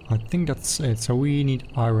 I think that's it, so we need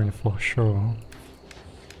iron for sure.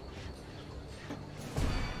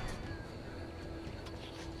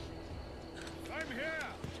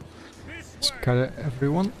 Scatter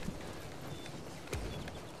everyone.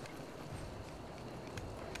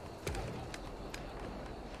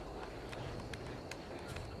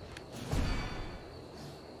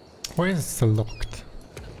 Why is it still locked?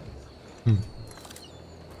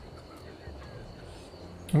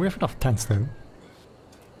 We have enough tents though.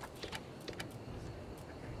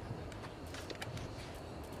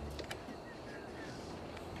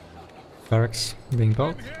 Barracks being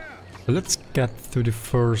built. So let's get to the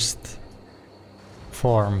first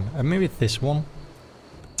farm. Maybe this one.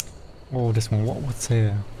 Oh, this one. What's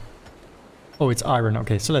here? Oh, it's iron.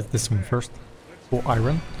 Okay, so let's this one first. For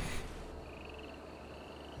iron.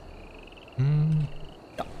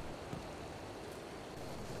 Yeah.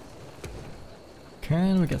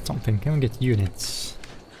 Can we get something? Can we get units?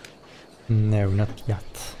 No, not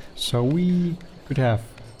yet. So we could have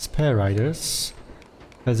spare riders,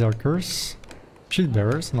 berserkers, shield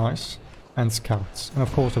bearers, nice, and scouts. And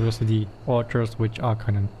of course, obviously the archers, which are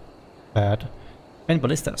kind of bad. And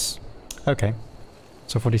ballistas. Okay.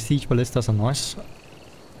 So for the siege, ballistas are nice.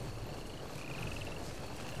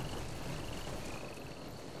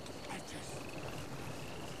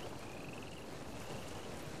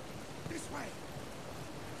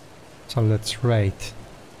 So let's raid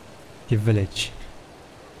the village.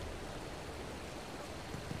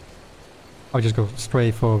 I'll just go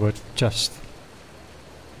straight forward, just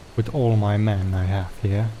with all my men I have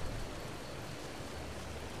here.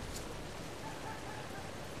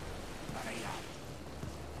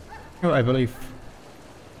 Oh, I believe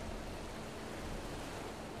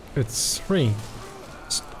it's free.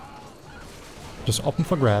 Just open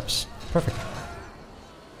for grabs. Perfect.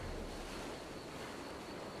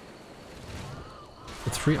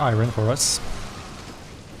 It's free iron for us.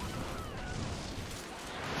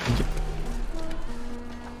 Yep.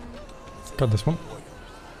 Got this one.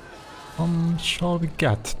 Shall we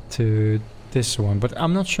get to this one? But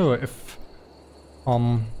I'm not sure if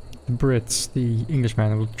the Brits, the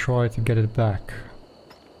Englishmen, will try to get it back.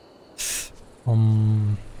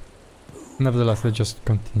 Nevertheless, let's just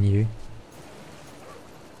continue.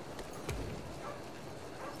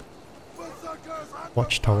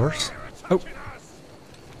 Watchtowers. Oh!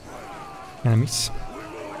 Enemies.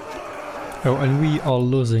 Oh, and we are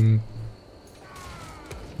losing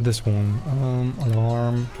this one.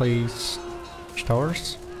 Alarm, please.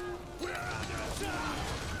 Watchtowers.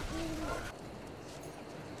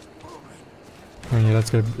 Oh, yeah,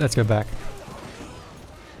 let's go back.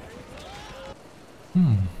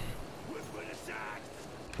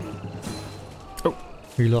 Oh,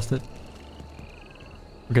 we lost it.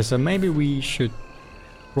 Okay, so maybe we should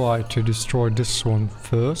try to destroy this one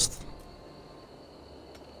first.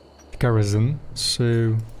 The garrison,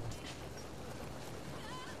 so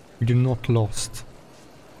we do not lost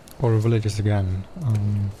our villages again.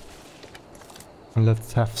 And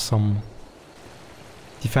let's have some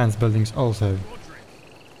defense buildings also.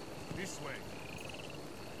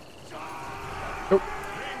 Oh.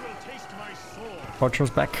 Archers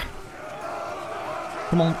back.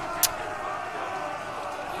 Come on.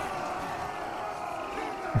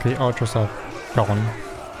 Okay, archers are gone.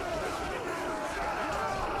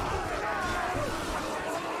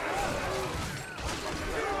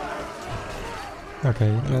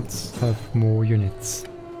 Okay, let's have more units.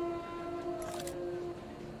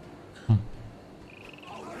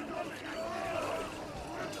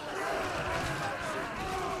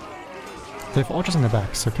 They have archers in the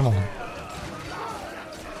back, so come on.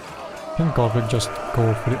 Thank God we just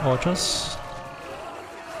go for the archers.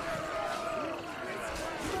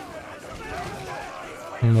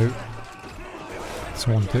 No. It's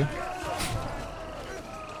 1-2.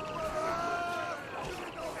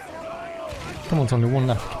 Come on, it's only one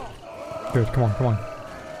left. Good, come on, come on.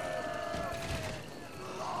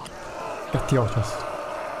 Get the archers.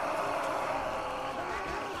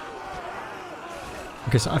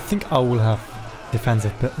 Because I think I will have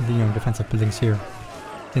defensive buildings here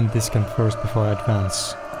in this camp first before I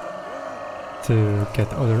advance to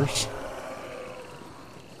get others.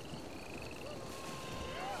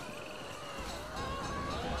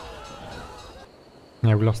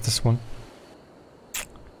 Yeah, we lost this one.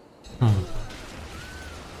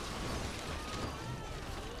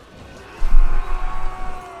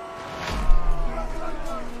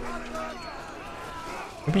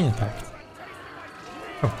 We're being attacked.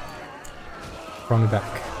 Oh. From the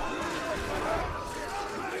back.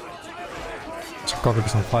 So Cogric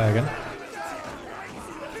is on fire again.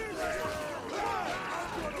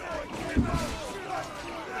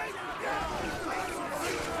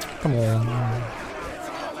 Come on.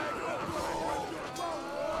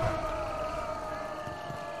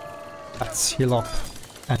 Let's heal up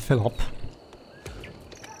and fill up.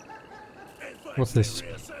 What's this?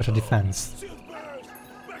 Better defense.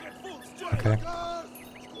 Okay.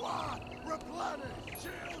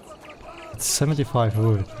 It's 75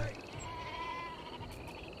 wood.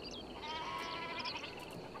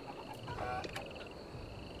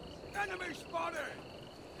 Enemy spotted.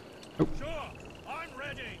 Oh. Sure, I'm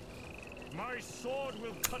ready. My sword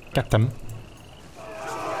will cut. Get them.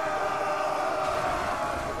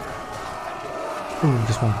 Ooh,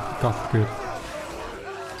 this one. God, good.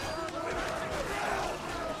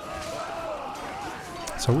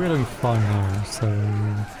 So we're doing fine here, so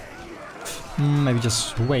maybe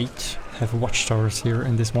just wait, have watchtowers here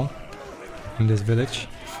in this one, in this village,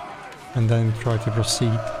 and then try to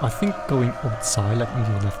proceed. I think going outside, like on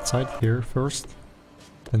the left side here first,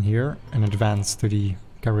 then here, and advance to the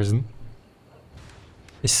garrison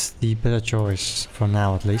is the better choice for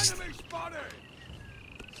now at least.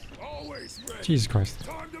 Jesus Christ.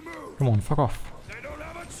 Come on, fuck off. They don't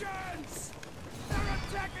have a chance. They're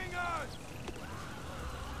attacking us.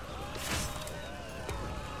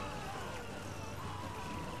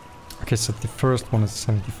 Okay, so the first one is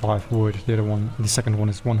 75 wood, the second one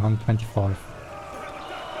is 125.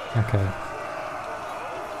 Okay.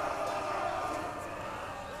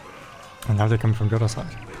 And now they're coming from the other side.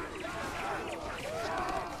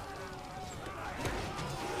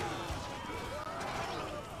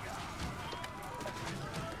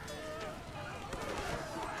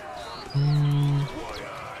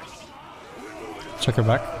 Check her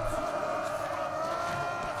back.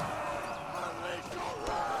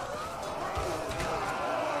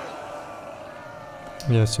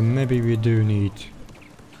 Yeah, so maybe we do need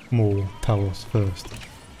more towers first.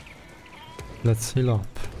 Let's heal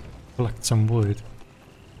up, collect some wood,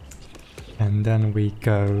 and then we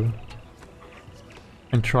go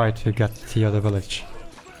and try to get the other village.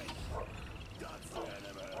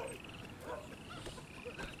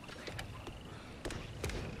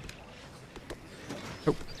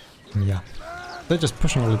 Oh, yeah. They're just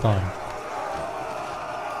pushing all the time.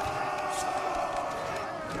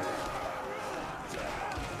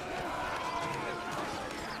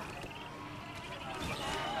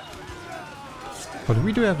 But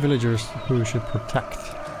we do have villagers who should protect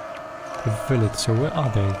the village, so where are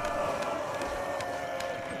they?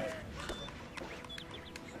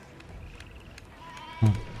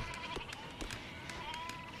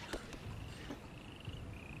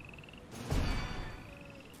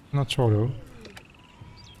 Not sure though.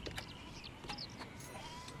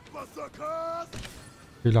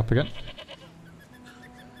 Heal up again.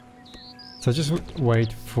 So just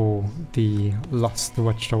wait for the last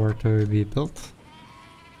watchtower to be built.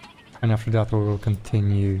 And after that we will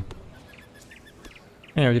continue,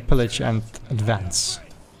 you know, the pillage and advance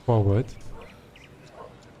forward.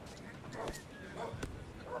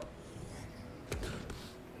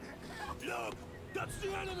 Look, that's the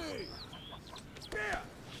enemy. Spear.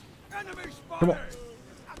 Enemy spotted. Come on.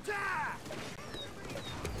 Attack.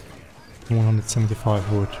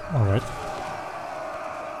 175 wood, alright.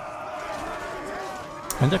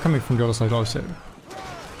 And they're coming from the other side also.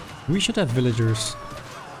 We should have villagers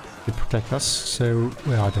to protect us, so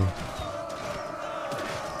where are they?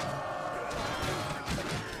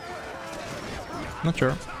 Not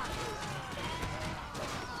sure.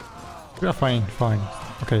 We are fine, fine.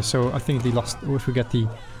 Okay, so I think the last, if we get the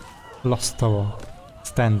last tower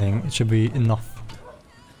standing, it should be enough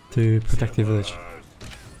to protect the village.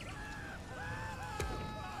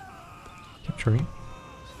 Capturing.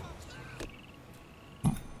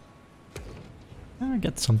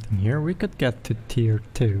 Get something here. We could get to tier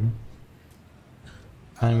 2.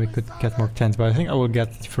 And we could get more tents, but I think I will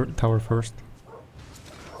get the tower first.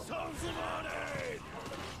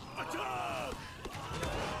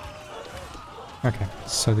 Okay,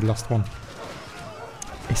 so the last one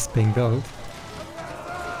is being built.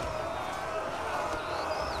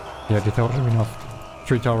 Yeah, the towers have enough.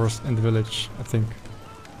 3 towers in the village, I think.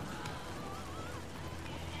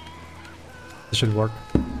 This should work.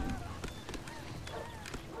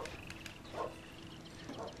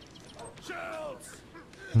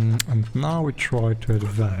 And now we try to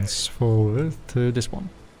advance forward to this one.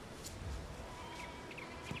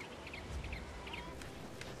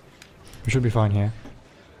 We should be fine here.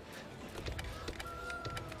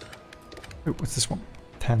 Oh, what's this one?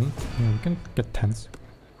 Tent. Yeah, we can get tents.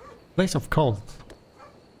 Place of cult.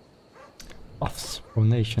 Buffs for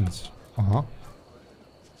nations. Uh-huh.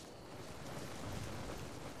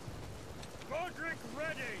 Godric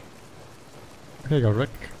ready. Okay, Godric.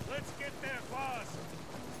 Let's get there fast.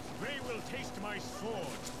 Ray will taste my sword.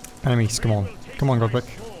 Enemies, come on. Come on, Godric.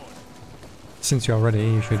 Since you're ready,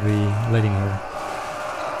 you should be leading her.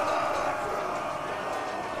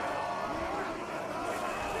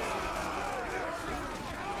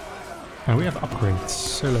 And we have upgrades,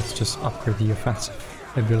 so let's just upgrade the offensive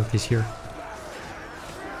abilities here.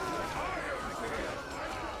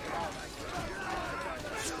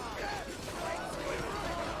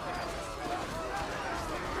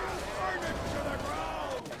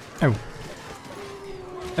 Oh.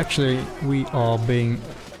 Actually, we are being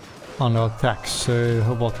under attack, so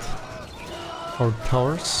how about our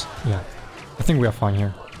towers? Yeah, I think we are fine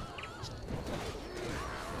here.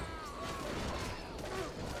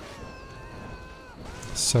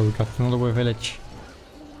 So we got another village.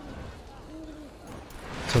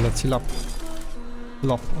 So let's heal up.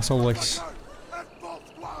 Heal up as always.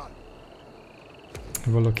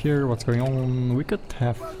 Have a look here, what's going on. We could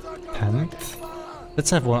have tent. Let's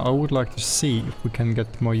have one. I would like to see if we can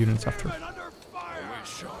get more units after.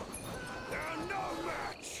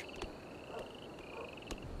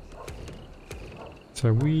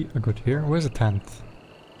 So we are good here. Where's the tent?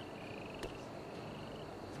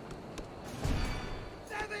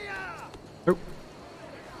 Oh.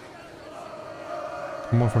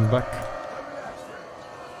 More from the back.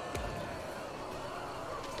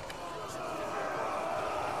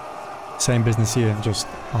 Same business here, just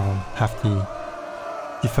have the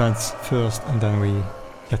defense first and then we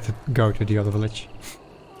get to go to the other village.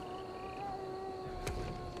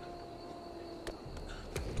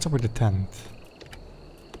 What's up with the tent?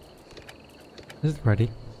 Is it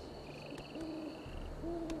ready?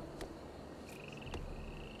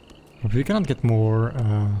 We cannot get more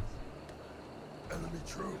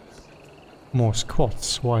more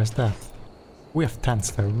squads. Why is that? We have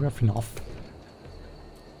tents though, we have enough.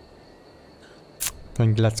 I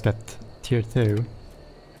think let's get tier 2.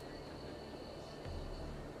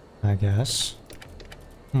 I guess.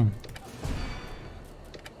 I'm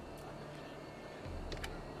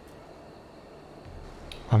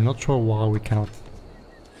not sure why we cannot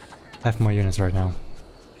have my units right now.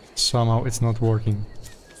 Somehow it's not working.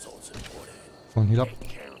 Come on, heal up.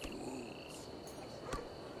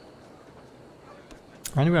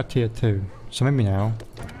 And we are tier 2, so maybe now.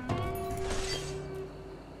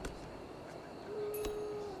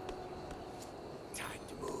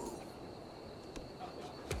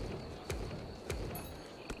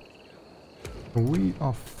 We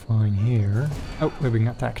are fine here. Oh, we're being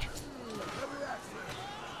attacked.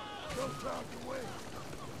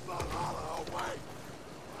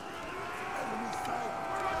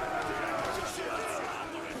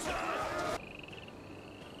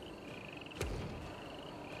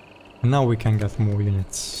 Now we can get more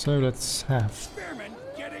units, so let's have... Spearman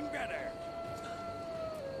getting better.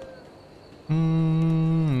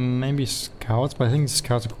 Maybe scouts, but I think the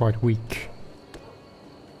scouts are quite weak.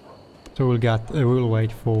 So we'll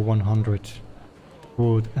wait for 100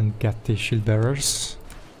 wood and get the shield bearers.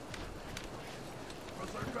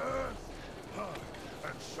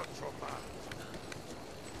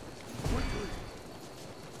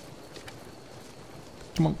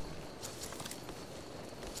 Come on.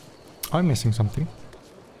 I'm missing something.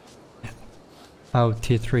 Oh,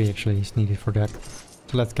 tier 3 actually is needed for that.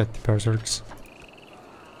 So let's get the berserks.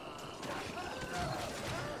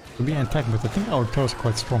 We'll be attacked, but I think our towers are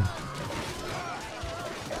quite strong.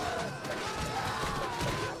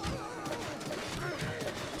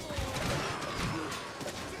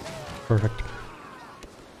 Perfect.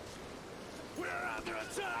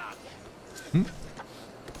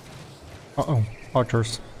 Uh-oh,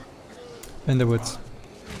 archers. In the woods.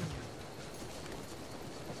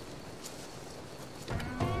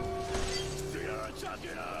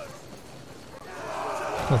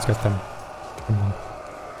 Let's get them. Come on.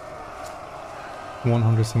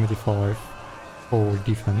 175 for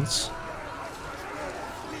defense.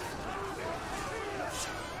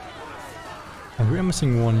 And we are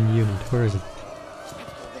missing one unit. Where is it?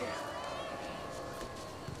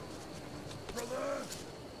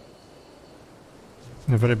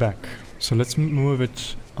 in the very back. So let's move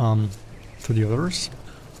it to the others.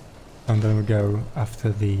 And then we go after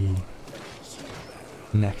the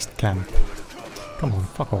next camp. Come on,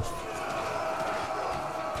 fuck off.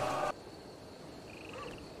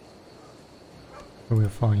 So we're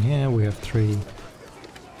fine here, we have 3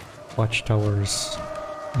 watchtowers.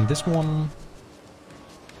 And this one...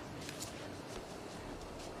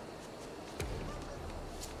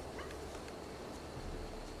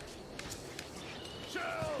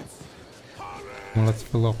 Well, let's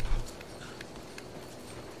fill up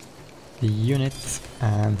the unit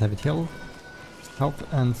and have it heal. Health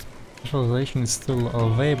and specialization is still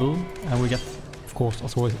available, and we get, of course,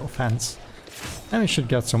 also offense. And we should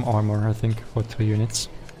get some armor, I think, for 2 units.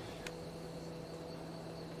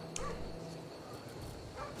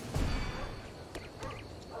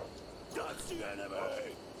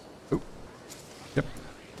 Oh. Yep.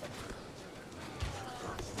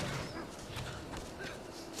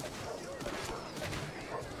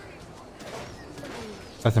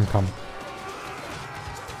 Let them come.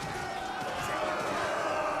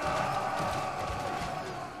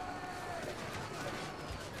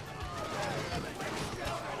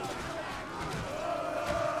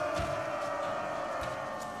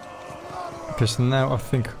 Because now I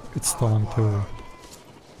think it's time to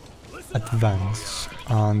advance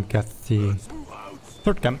and get the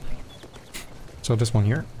 3rd camp. So this one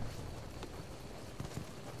here.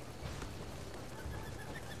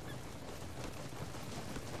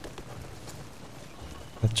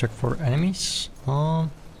 Let's check for enemies.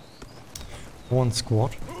 1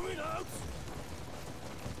 squad.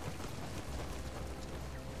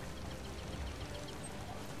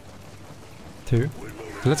 2.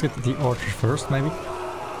 So let's get the archers first, maybe,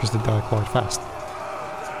 because they die quite fast.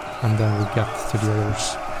 And then we get to the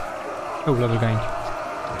others. Oh, level gained.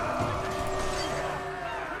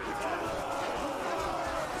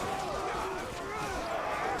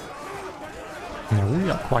 Yeah,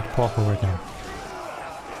 we are quite powerful right now.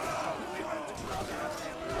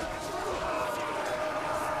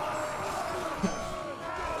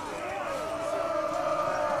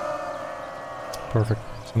 Perfect.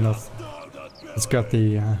 So now let's get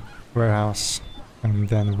the warehouse, and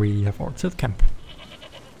then we have our 3rd camp.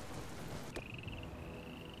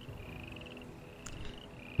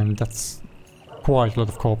 And that's quite a lot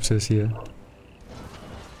of corpses here.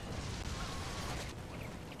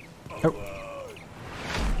 Oh!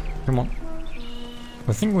 Come on.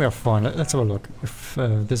 I think we are fine. Let's have a look if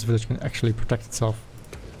this village can actually protect itself.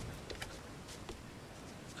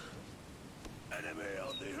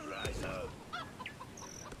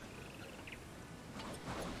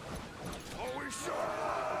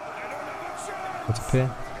 What's up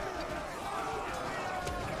here?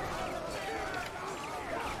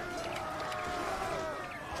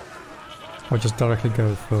 Or just directly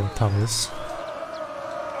go for towers.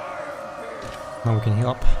 Now we can heal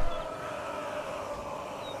up.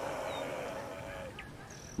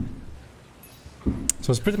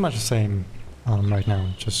 So it's pretty much the same right now,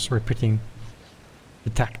 just repeating the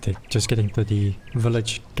tactic, just getting to the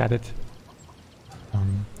village, get it,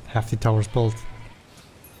 have the towers built,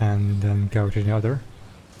 and then go to the other.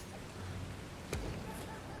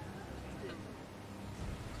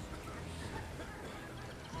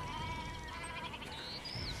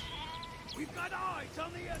 We've got eyes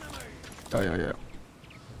on the enemy. Yeah.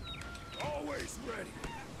 Always ready.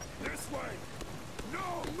 This way.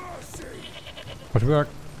 No mercy. But we are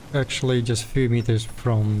actually just a few meters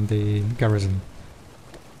from the garrison.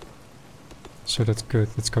 So that's good,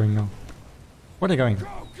 that's going on. Where are they going?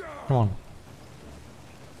 Come on.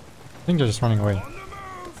 I think they're just running away.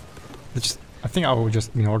 I think I will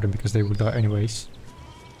just ignore them because they will die anyways.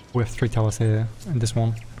 We have 3 towers here, and this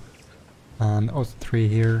one. And also 3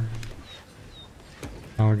 here.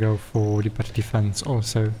 Now we go for the better defense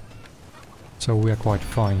also. So we are quite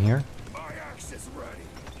fine here.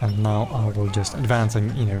 And now I will just advance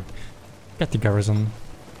and, you know, get the garrison.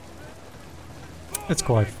 It's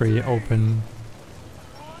quite free, open.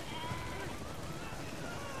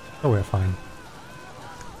 Oh, we're fine.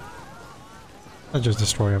 Let's just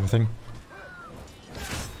destroy everything.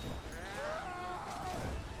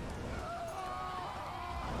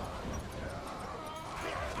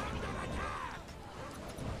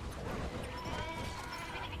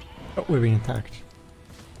 Oh, we're being attacked.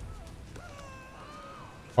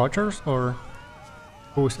 Archers or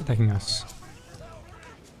who is attacking us?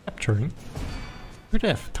 Capturing? We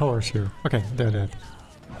have towers here. Okay, they're dead.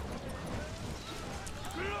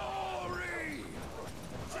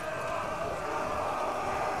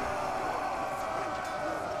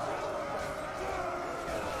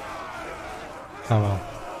 Oh well.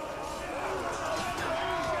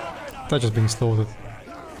 They're just being slaughtered.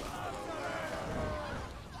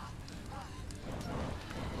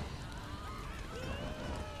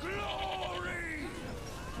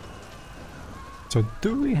 So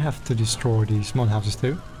do we have to destroy these small houses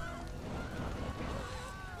too?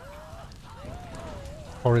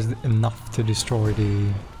 Or is it enough to destroy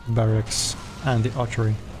the barracks and the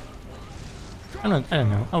archery? I don't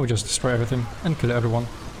know. I would just destroy everything and kill everyone.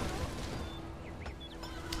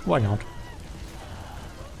 Why not?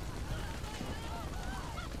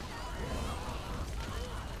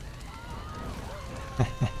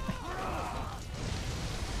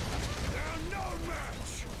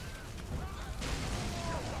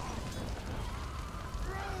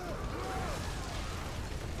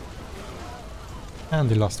 And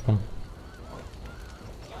the last one.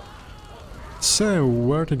 So,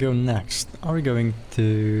 where to go next? Are we going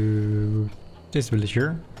to this village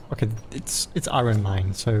here? Okay, it's iron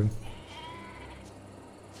mine, so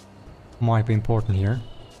might be important here.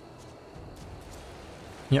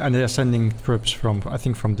 Yeah, and they are sending troops from, I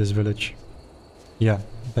think, from this village. Yeah,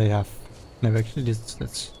 they have. No, actually,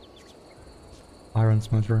 that's iron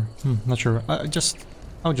smelter. Not sure. I'll just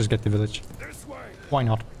get the village. Why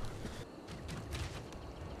not?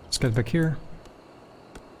 Let's get back here.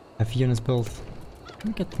 Have units built. Can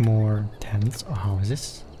we get more tents or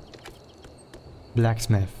houses?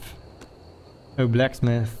 Blacksmith. Oh,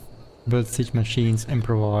 blacksmith. Build siege machines and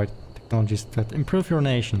provide technologies that improve your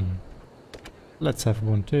nation. Let's have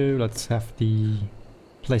one too. Let's have the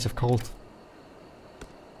place of cult.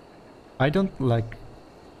 I don't like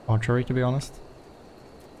archery, to be honest.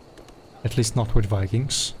 At least not with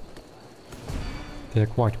Vikings. They're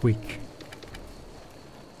quite weak.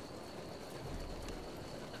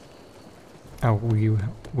 Oh, we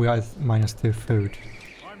are -2 food.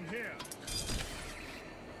 I'm here.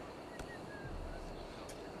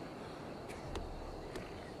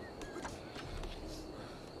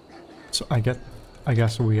 So I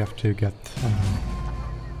guess we have to get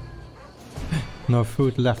no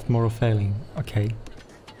food left, moral failing. Okay.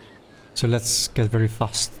 So let's get very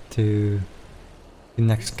fast to the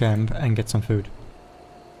next camp and get some food.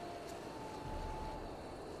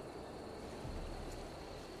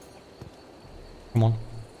 Come on.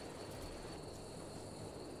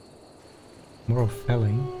 Moral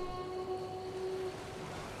failing.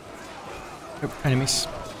 Oh, enemies.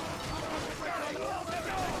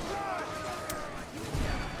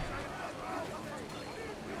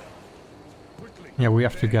 Yeah, we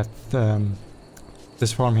have to get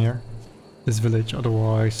this farm here, this village,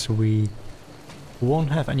 otherwise we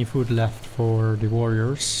won't have any food left for the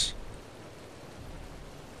warriors.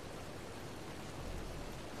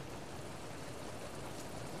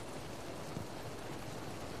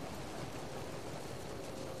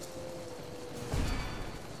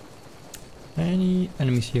 Any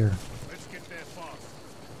enemies here? Let's get there fast.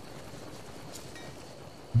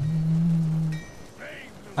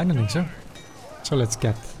 I don't think so. So let's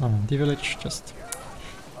get the village, just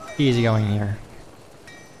easy going here.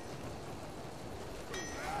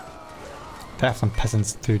 They have some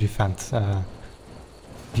peasants to defend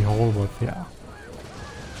the whole world, yeah.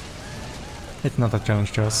 It's not a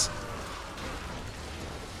challenge to us.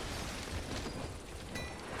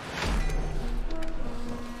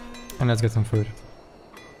 And let's get some food.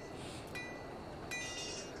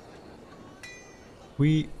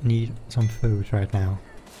 We need some food right now.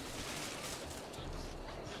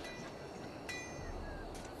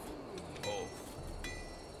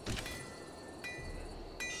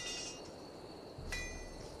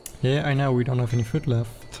 Yeah, I know we don't have any food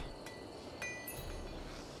left.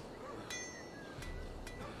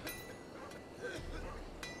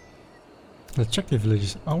 Let's check the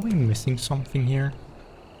villages. Are we missing something here?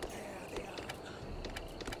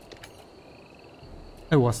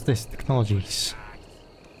 Oh, what's this? Technologies.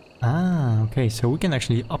 Ah, okay, so we can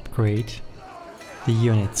actually upgrade the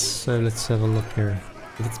units. So let's have a look here.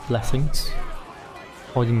 It's blessings.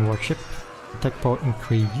 Holding worship. Attack power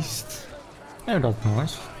increased. Oh, that's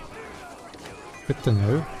nice. Good to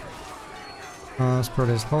know.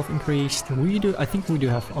 Spreader's health increased. I think we do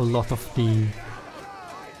have a lot of the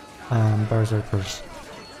berserkers.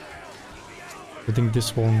 I think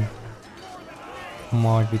this one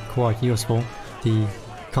might be quite useful. The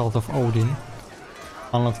Cult of Odin.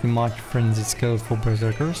 Unlock the March Frenzy skill for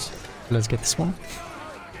berserkers. Let's get this one.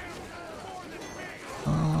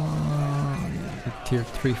 Tier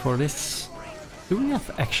 3 for this. Do we have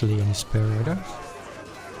actually any spare raiders?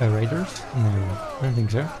 Raiders? No, I don't think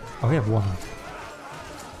so. Oh, we have one.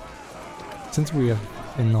 Since we have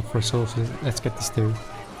enough resources, let's get this too.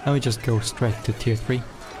 And we just go straight to tier 3.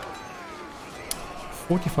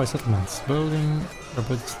 Fortify settlements. Building a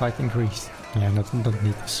bit slight increase. Yeah, don't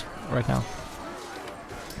need this right now.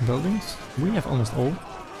 Buildings? We have almost all.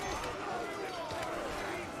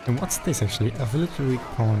 And what's this actually? A village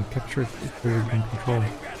recon captured if we're in control.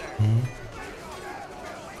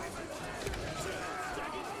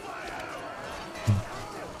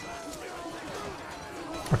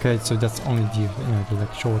 Okay, so that's only the, the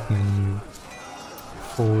like short menu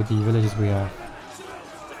for the villages we have.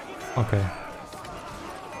 Okay.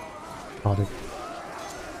 Got it.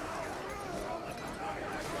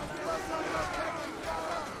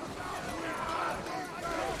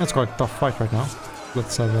 That's quite a tough fight right now.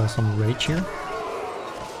 Let's have some rage here.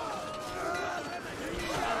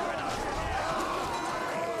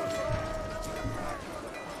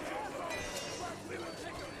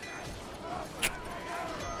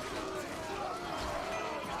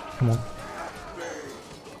 Come on.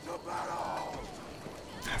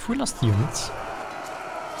 Have we lost units?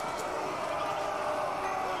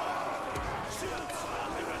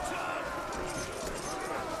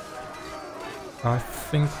 I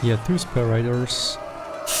think, yeah, 2 spare raiders.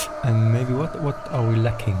 And maybe what are we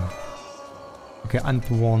lacking? Okay, and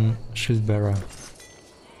 1 shield bearer.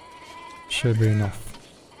 Should be enough.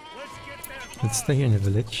 Let's stay here in the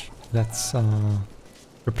village. Let's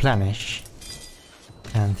replenish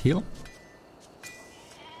and heal.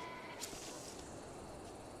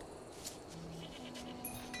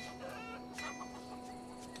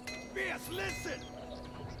 Yes, listen!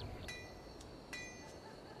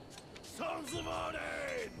 Sons of Odin!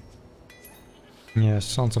 Yeah,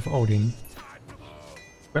 Sons of Odin.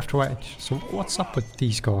 We have to wait. So what's up with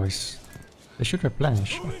these guys? They should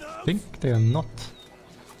replenish. I think they are not.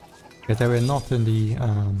 Yeah, they were not in the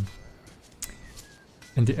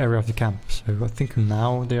area of the camp. So I think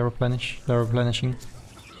now they are replenishing.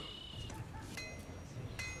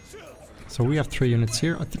 So we have 3 units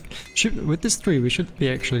here. I think with this 3 we should be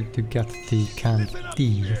actually to get the camp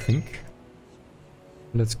D, I think.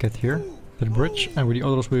 Let's get here to the bridge, and with the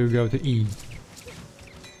others we will go to E.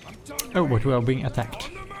 Oh, but we are being attacked.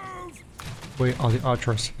 Where are the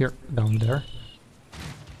archers? Here, down there.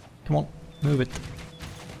 Come on, move it.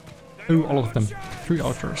 Oh, all of them. 3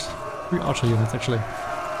 archers. 3 archer units actually.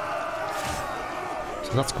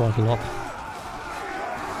 So that's quite a lot.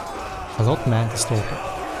 A lot man to stalker.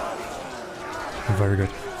 Very good.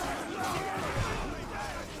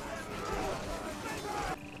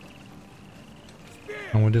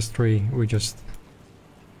 And with this 3 we just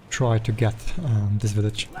try to get this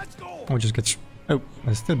village. We just get... Oh,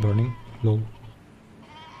 it's still burning. Lol.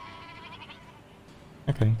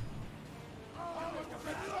 Okay.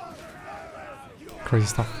 Crazy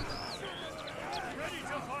stuff.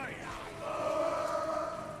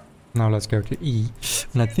 Now let's go to E.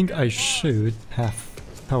 And I think I should have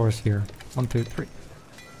towers here. 1, 2, 3.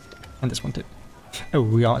 And this one too. Oh,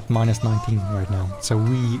 we are at -19 right now. So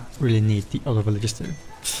we really need the other villages too.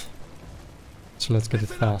 So let's get it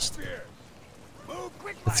fast.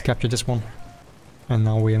 Let's capture this one. And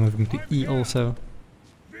now we are moving to E also.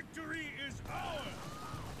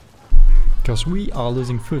 Because we are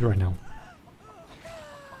losing food right now.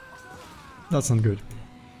 That's not good.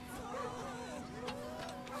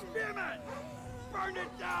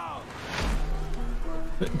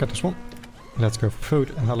 Got this one. Let's go for food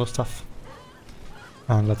and other stuff.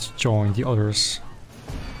 And let's join the others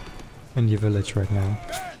in the village right now.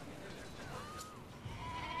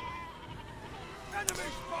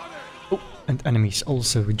 Oh, and enemies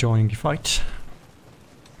also joining the fight.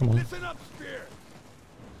 Come on.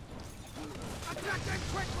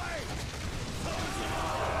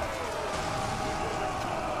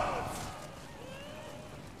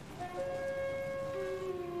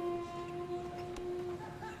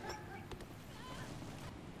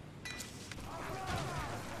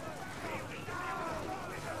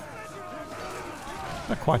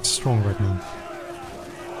 They're quite strong right now.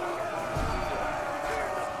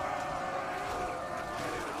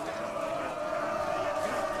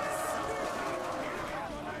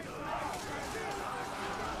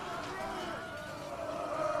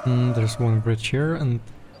 There's one bridge here and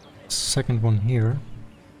second one here.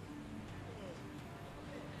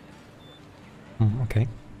 Okay.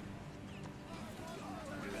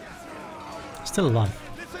 Still alive.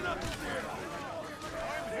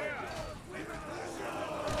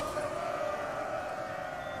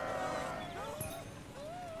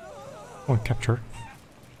 Or capture.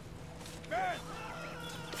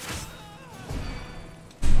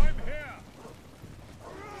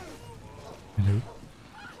 Hello.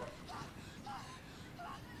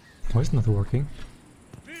 Why is it not working?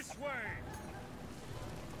 This way.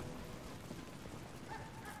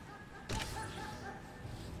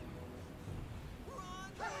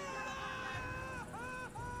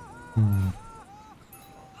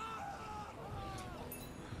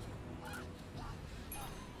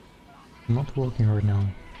 Not working right now.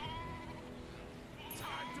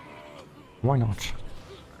 Why not?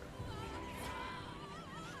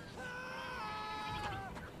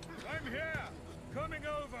 I'm here! Coming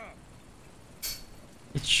over!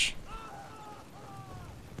 Itch.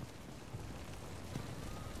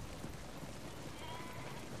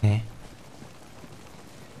 Eh?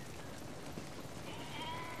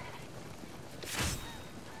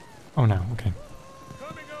 Oh no, okay.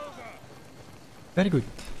 Coming over! Very good.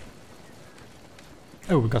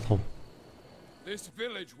 Oh, we got home. This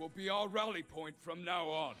village will be our rally point from now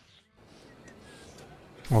on.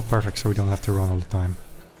 Oh, perfect, so we don't have to run all the time.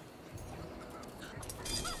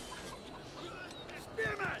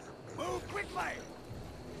 Spearman! Move quickly!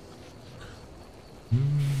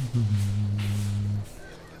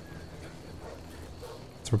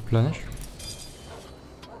 Let's replenish.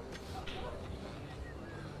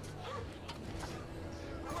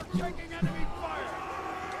 We're taking enemy fire!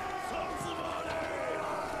 Sons of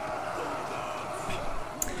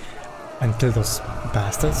And kill those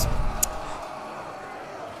bastards.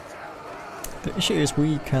 The issue is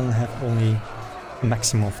we can have only a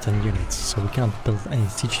maximum of 10 units, so we cannot build any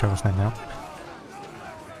siege towers right now.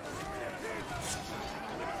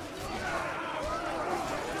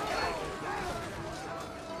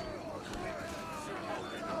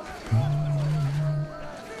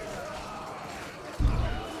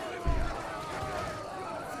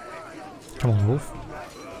 Come on, wolf.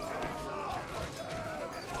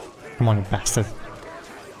 Come on, you bastard.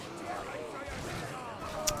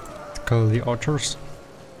 Kill the archers.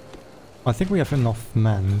 I think we have enough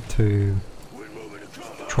men to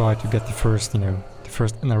try to get the first, the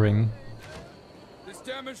first inner ring. This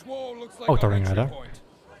damaged wall looks like Outer our ring, entry rather. point.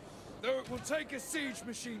 Though it will take a siege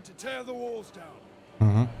machine to tear the walls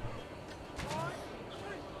down.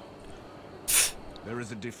 There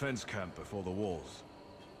is a defense camp before the walls.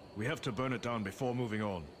 We have to burn it down before moving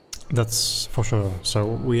on. That's for sure. So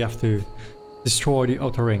we have to destroy the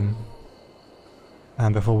outer ring,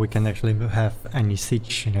 and before we can actually have any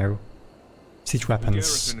siege, siege The weapons,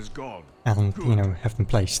 garrison is gone. and Good. have them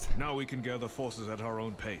placed. Now we can gather forces at our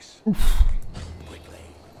own pace.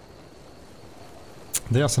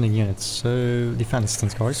 They are sending units, so defend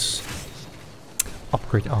distance, guys.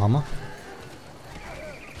 Upgrade armor.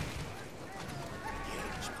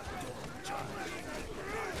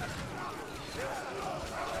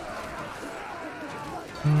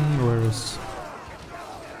 Where is...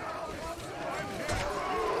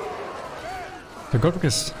 The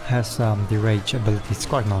Godricus has the rage ability. It's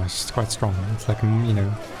quite nice, it's quite strong. It's like,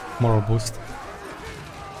 moral boost.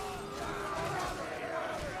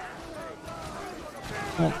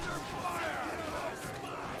 Come on.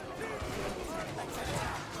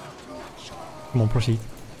 Come on, proceed.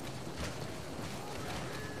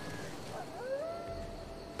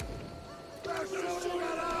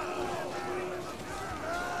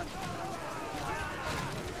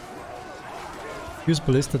 Use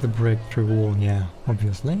ballista to break through wall, yeah,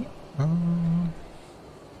 obviously.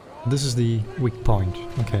 This is the weak point,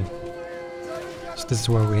 okay. So this is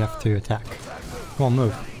where we have to attack. Come on,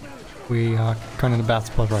 move. We are kind of in a bad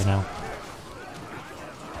spot right now.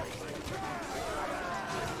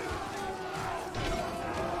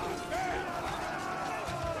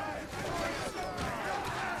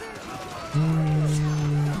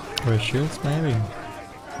 Red shields, maybe?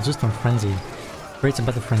 It's just on frenzy. Creates a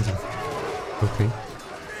better frenzy. Okay.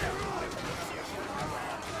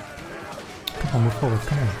 Come on, move forward,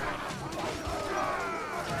 come on.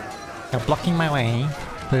 You're blocking my way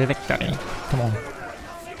to the victory. Come on.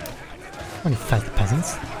 Come on, you fat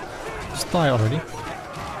peasants. Just die already.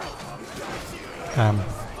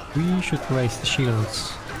 We should raise the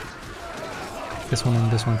shields. This one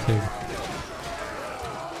and this one too.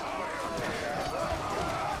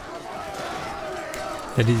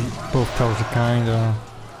 Yeah, these both towers are kinda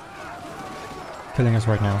killing us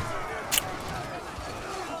right now.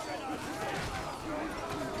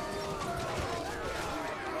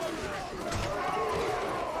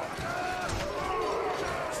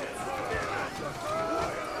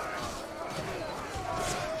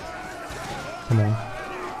 Come on.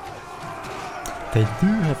 They do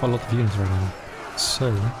have a lot of units right now,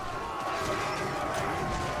 so...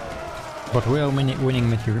 But we are winning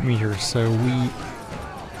meters, so we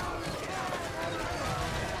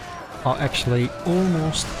are actually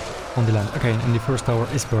almost on the land. Okay, and the first tower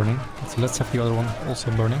is burning, so let's have the other one also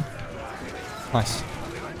burning. Nice.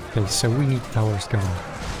 Okay, so we need towers going.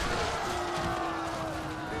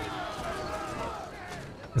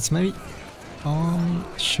 Let's maybe...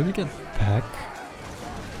 should we get back?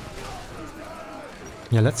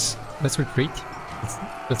 Yeah, let's retreat.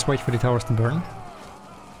 Let's wait for the towers to burn.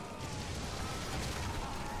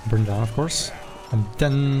 Burn down, of course. And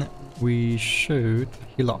then we should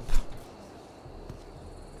heal up.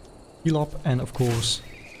 Heal up and, of course,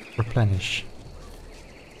 replenish.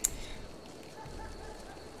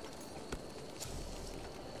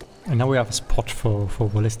 And now we have a spot for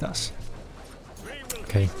ballistas.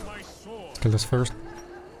 Okay, let's kill this first.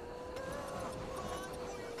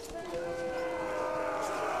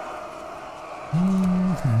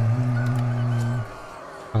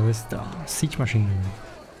 Ballista, siege machine.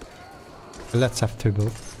 Let's have two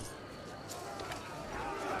both.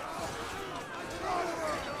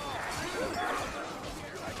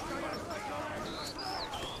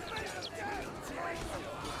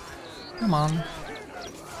 Come on.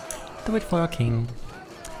 Do it for your king.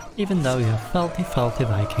 Even though you're filthy, filthy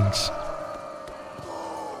Vikings.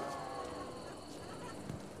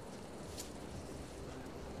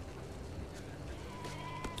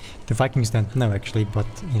 The Vikings don't know actually, but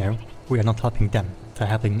you know, we are not helping them. They're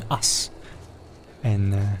helping us.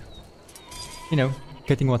 And you know,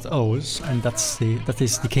 getting what's ours, and that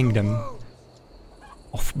is the kingdom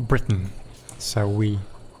of Britain. So we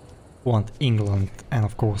want England and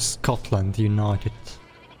of course Scotland united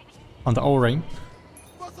under our reign.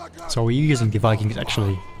 So we're using the Vikings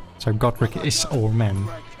actually. So Godric is our man.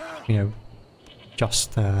 You know,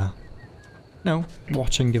 just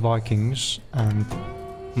watching the Vikings and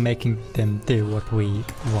making them do what we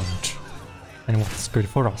want and what's good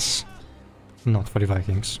for us, not for the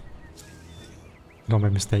Vikings. Don't be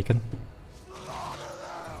mistaken.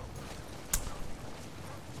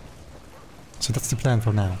 So that's the plan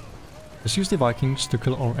for now. Just use the Vikings to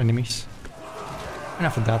kill our enemies, and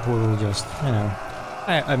after that we will just, you know,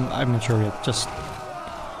 I'm not sure yet, just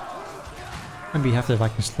maybe have the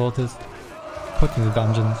Vikings slaughtered, put in the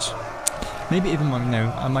dungeons. Maybe even, you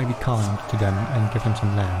know, I might be kind to them and give them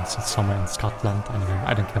some lands. It's somewhere in Scotland. Anyway,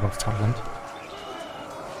 I don't care about Scotland.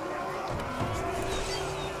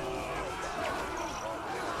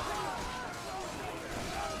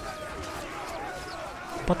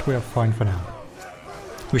 But we are fine for now.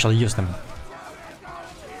 We shall use them.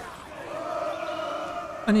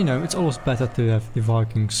 And you know, it's always better to have the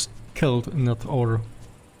Vikings killed, not our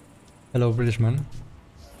fellow Britishmen.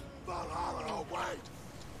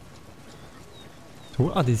 So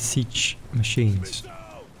what are these siege machines?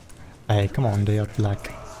 Hey, come on, they are like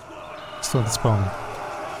still at the spawn.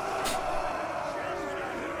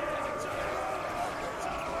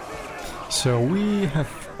 So we have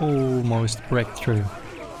almost breakthrough.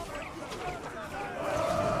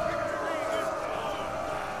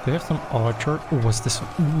 They have some archer. Oh, what's this?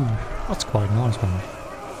 Ooh, that's quite a nice one.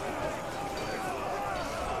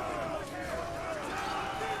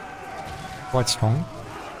 Quite strong.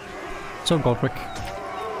 So Godric,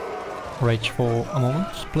 rage for a moment,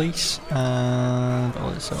 please, and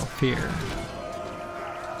also fear.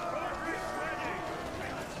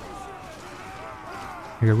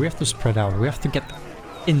 Here we have to spread out. We have to get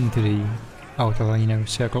into the outer, you know,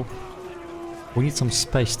 circle. We need some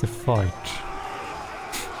space to fight.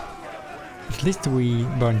 At least we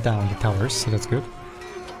burned down the towers, so that's good.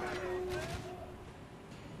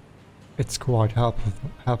 It's quite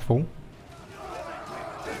helpful.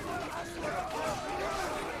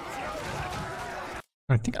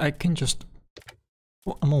 I think I can just,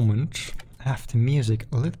 for a moment, have the music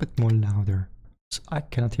a little bit more louder, so I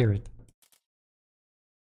cannot hear it.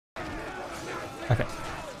 Okay,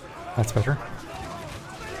 that's better.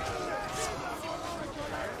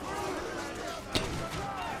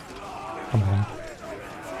 Come on.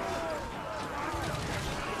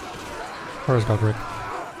 Where's Godric?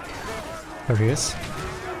 There he is.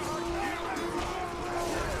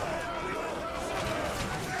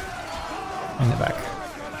 In the back.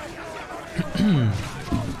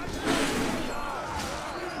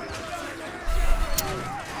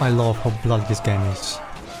 I love how bloody this game is.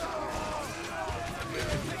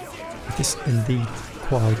 It is indeed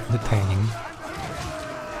quite entertaining.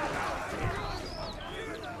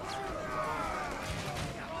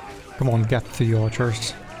 Come on, get to the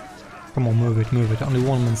archers. Come on, move it, move it. Only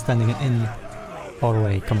one man standing in our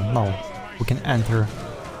way. Come on, now we can enter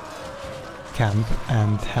camp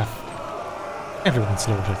and have everyone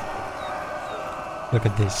slaughtered. Look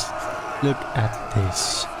at this. Look at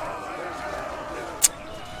this.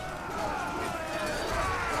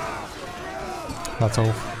 That's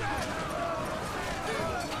all.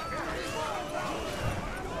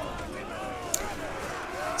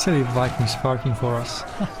 Silly Vikings fighting for us.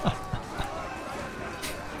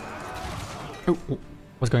 Oh,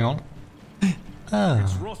 what's going on?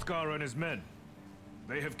 It's Hrothgar and his men.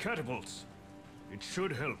 They have catapults. It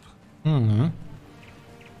should help. Hmm.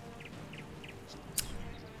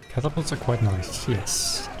 Catapults are quite nice,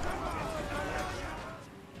 yes.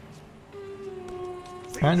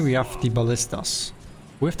 And we have the ballistas.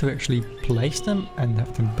 We have to actually place them and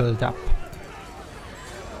have them build up.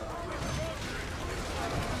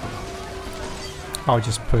 I'll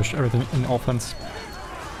just push everything in offense.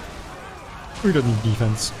 We don't need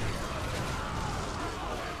defense.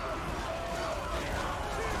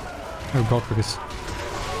 Oh god, look at this.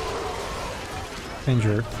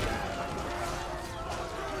 Danger.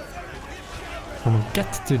 When we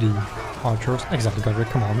get to the archers, exactly, Godric,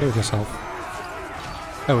 come on, do it yourself.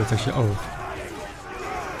 Oh, it's actually, oh.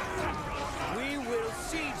 We will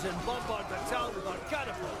siege and bombard the town with our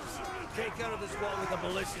catapults. Take out of this wall with a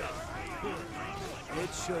ballista. It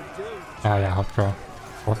should do. Ah, yeah, hot car.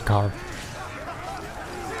 Hot car.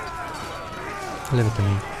 Leave it to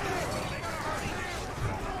me.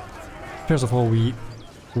 First of all, we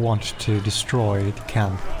want to destroy the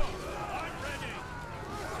camp.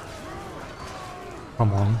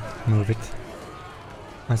 Come on, move it.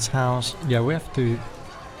 Let's house. Yeah, we have to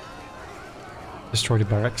destroy the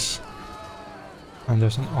barracks. And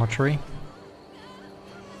there's an archery.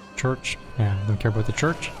 Church. Yeah, don't care about the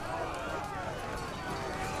church.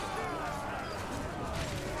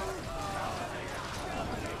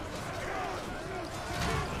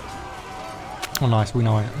 Oh, nice. We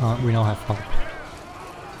now have help.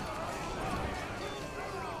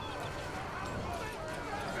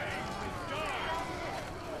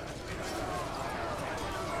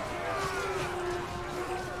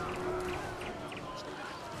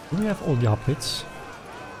 Do we have all the upgrades?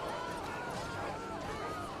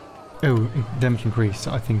 Oh, damage increased.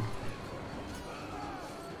 I think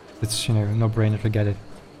it's, you know, no brainer to get it.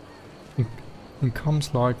 Income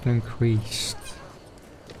slightly increased.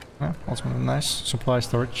 Yeah, also nice. Supply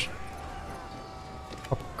storage.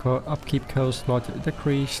 Upkeep cost slightly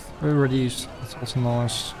decreased. Reduced. That's also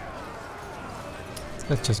nice.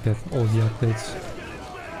 Let's just get all the updates.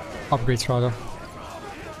 Upgrades rather.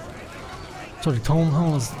 So the town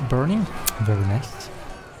hall is burning. Very nice.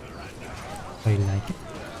 I like it.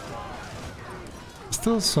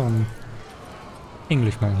 Still some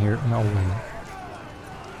Englishmen here in our way.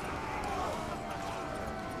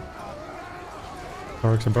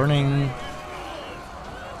 Barracks are burning.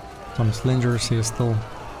 Some slingers here still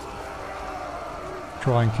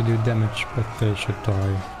trying to do damage, but they should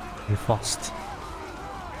die very fast.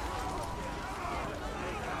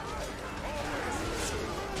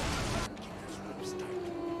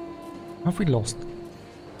 Have we lost?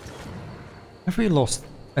 Have we lost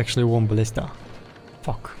actually one ballista?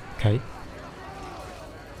 Fuck, okay.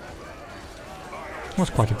 It was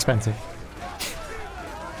quite expensive.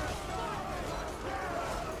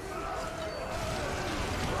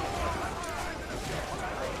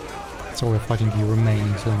 So we're fighting the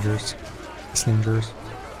remaining slingers.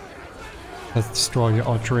 Let's destroy the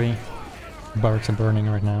archery. The barracks are burning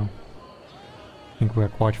right now. I think we're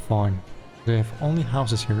quite fine. We have only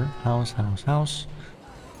houses here. House, house, house.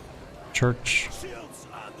 Church.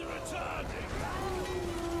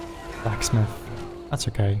 Blacksmith. That's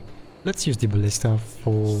okay. Let's use the ballista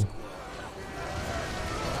for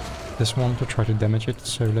this one to try to damage it.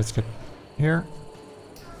 So let's get here.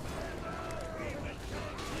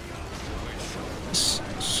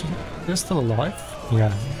 They're still alive?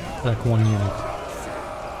 Yeah, like one unit.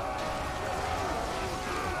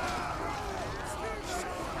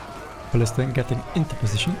 Ballista getting into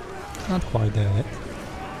position. Not quite there yet.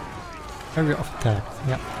 Area of attack.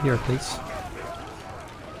 Yeah, here please.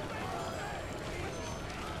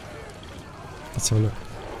 Let's have a look.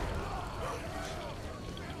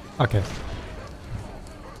 Okay.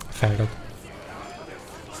 Failed.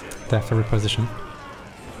 They have to reposition.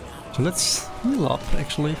 So let's heal up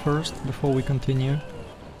actually first before we continue.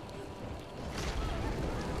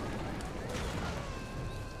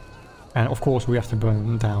 And of course we have to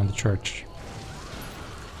burn down the church.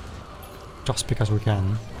 Just because we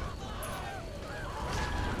can.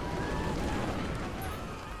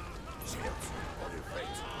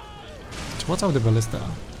 So what's up with the ballista?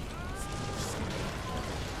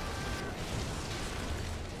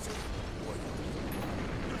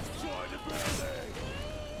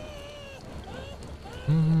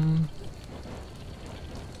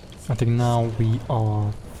 I think now we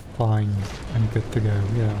are fine and good to go,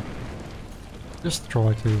 yeah. Just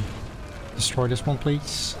try to destroy this one,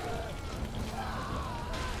 please.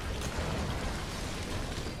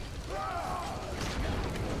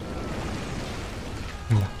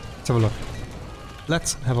 Yeah, let's have a look.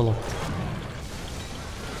 Let's have a look.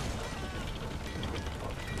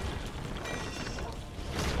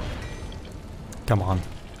 Come on.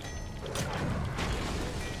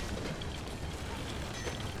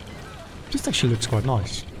 This actually looks quite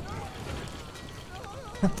nice.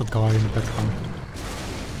 Not that guy in the background.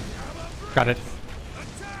 Got it.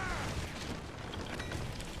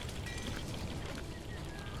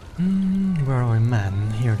 Where are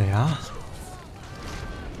men? Here they are.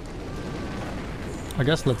 I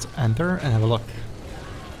guess let's enter and have a look.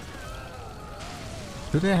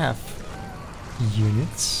 Do they have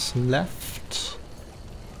units left?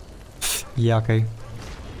 Yeah, okay.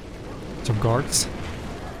 Some guards.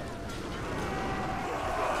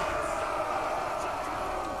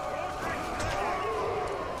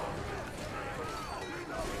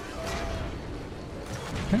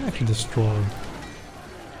 Can I actually destroy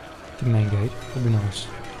the main gate? Would be nice.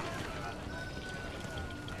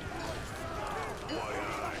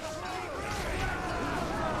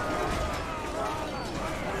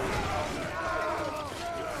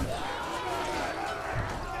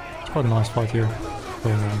 It's quite a nice fight here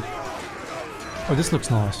going on. Oh, this looks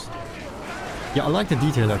nice. Yeah, I like the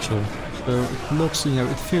detail actually. So it looks, you know,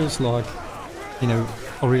 it feels like, you know,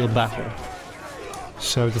 a real battle.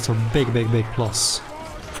 So that's a big plus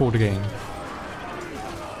for the game.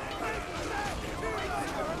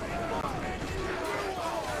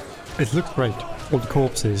 It looks great. All the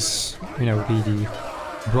corpses, you know, the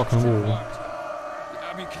broken wall.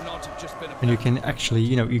 And you can actually,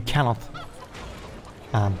 you know, you cannot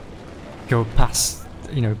go past,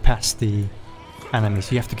 you know, past the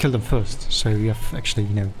enemies. You have to kill them first. So you have actually,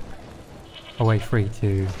 you know, a way free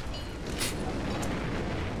to,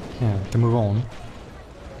 yeah, to move on.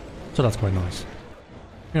 So that's quite nice.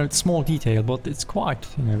 You know, it's small detail, but it's quite,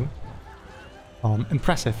 you know,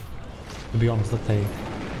 impressive, to be honest, that they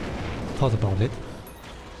thought about it.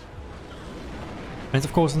 And it's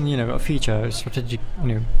of course, you know, a feature, strategic, you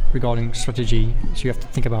know, regarding strategy, so you have to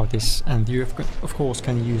think about this, and you have, of course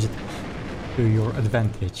can use it to your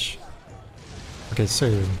advantage. Okay, so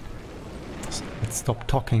let's stop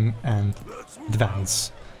talking and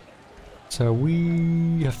advance. So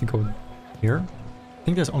we have to go here. I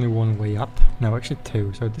think there's only one way up. No, actually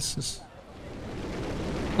two. So this is...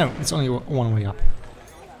 No, it's only one way up.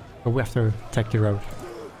 So we have to take the road.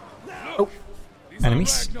 Oh!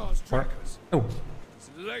 Enemies? Or... Oh!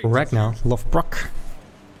 Ragnar Lothbrok.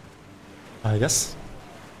 I guess.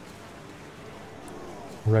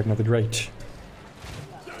 Ragnar the Great.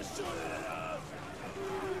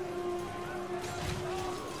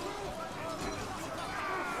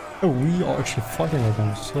 Oh, we are actually fighting right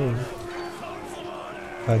now, so...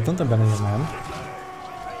 don't abandon your man.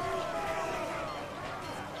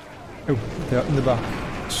 Oh, they are in the back.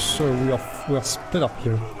 So we are split up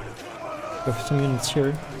here. We have some units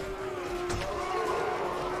here.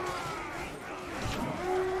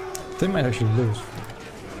 They might actually lose.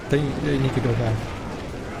 They need to go back.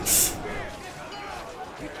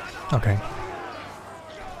 Okay.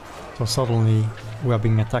 So suddenly we are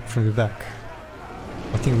being attacked from the back.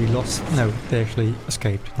 I think we lost. No, they actually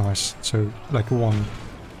escaped. Nice. So like one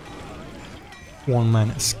man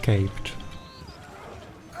escaped.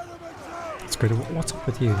 That's good. What's up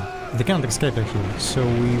with you? They cannot escape actually, so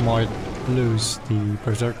we might lose the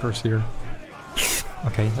berserkers here.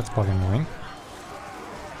 Okay, that's quite annoying.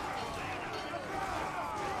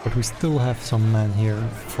 But we still have some men here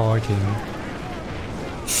fighting.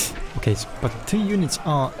 Okay, so, but 2 units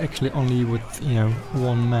are actually only with, you know,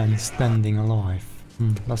 1 man standing alive.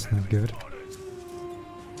 That's not good.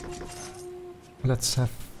 Let's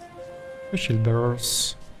have shield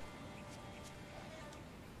bearers.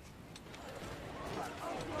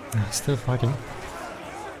 Still fighting.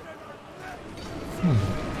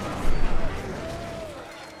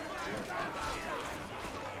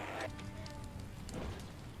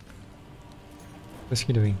 What's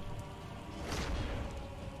he doing?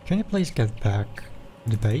 Can you please get back to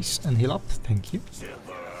the base and heal up? Thank you.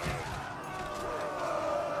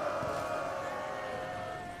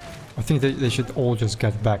 I think they should all just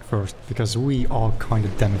get back first, because we are kind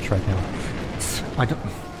of damaged right now.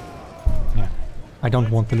 I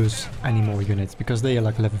don't want to lose any more units, because they are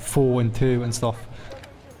like level 4 and 2 and stuff.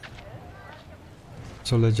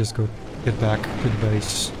 So let's just go get back to the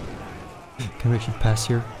base. Can we actually pass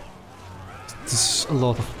here? This is a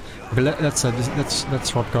lot of... Okay, that's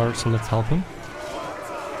Hrothgar, so let's help him.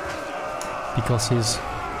 Because he's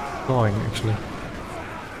dying, actually.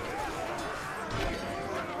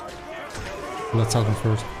 Let's help him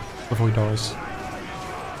first, before he dies.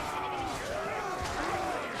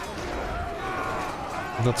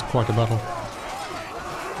 That's quite a battle.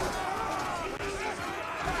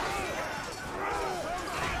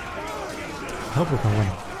 I hope we can win.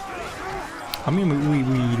 I mean, we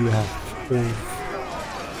do have all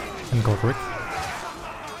and Godric.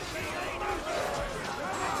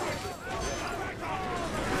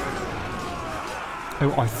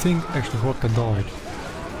 Oh, I think actually Vodka died.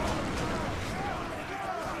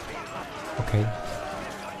 Okay.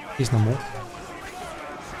 He's no more.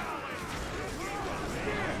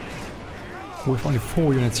 With only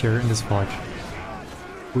 4 units here in this fight.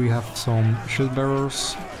 We have some shield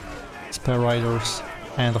bearers, spare riders,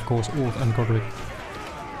 and of course Ulf and Godric.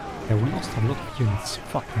 Yeah, we lost a lot of units.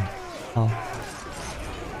 Fucking hell.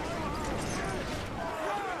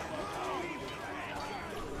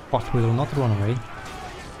 But we will not run away.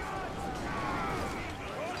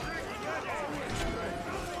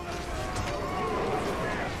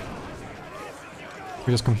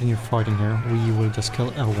 We just continue fighting here. We will just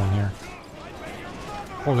kill everyone here.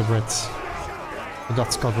 All the Brits. So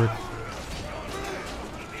that's Godric.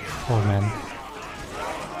 Oh man.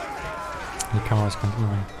 The camera is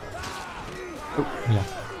continuing. Oh, yeah.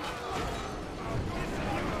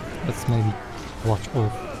 Let's maybe watch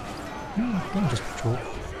Ulf. Yeah, just watch Ulf.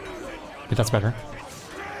 Okay, that's better.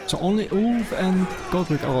 So only Ulf and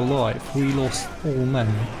Godric are alive. We lost all men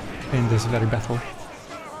in this very battle.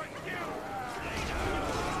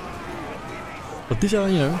 But these are,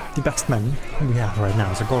 you know, the best men we have right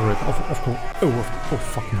now. So Godric, of course. Oh,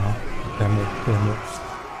 fucking hell. There are more, there are more.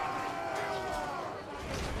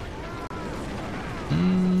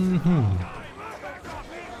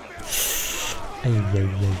 Ay.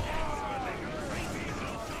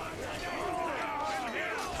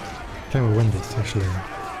 Can we win this, actually?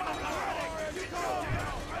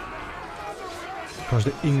 Because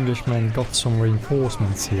the Englishmen got some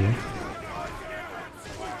reinforcements here.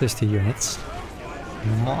 60 units.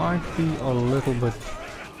 Might be a little bit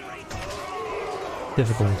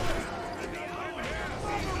difficult.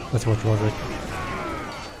 Let's watch Roderick.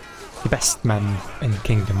 The best man in the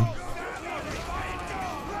kingdom.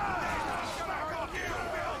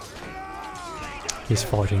 He's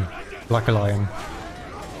fighting like a lion.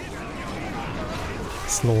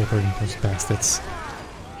 Slaughtering those bastards.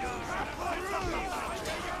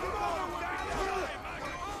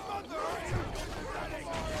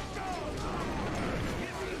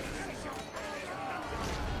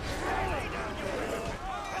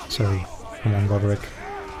 So, come on, Godric.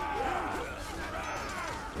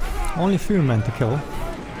 Only a few men to kill.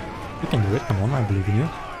 You can do it, come on, I believe in you.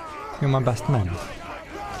 You're my best man.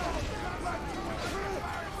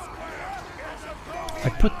 I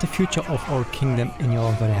put the future of our kingdom in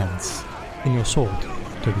your very hands. In your sword,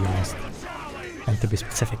 to be honest. And to be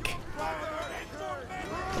specific.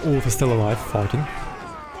 Ulf is still alive, fighting.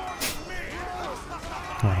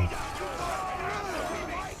 Right.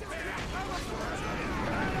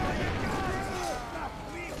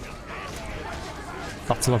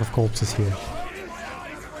 That's a lot of corpses here.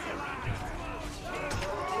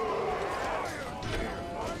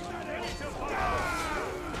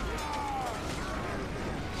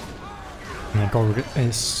 Yeah, Godric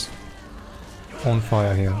is on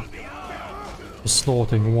fire here. Just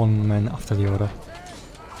slaughtering one man after the other.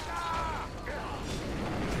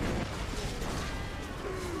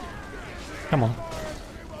 Come on.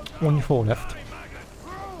 Only 4 left.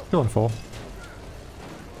 2 on 4.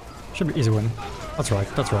 Should be easy win. That's right,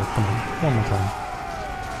 come on. One more time.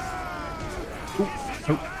 Ooh,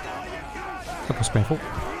 oh. That was painful.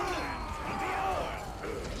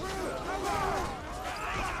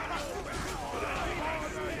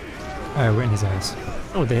 Oh, we're in his ass.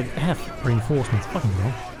 Oh, they have reinforcements. Fucking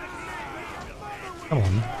hell. Come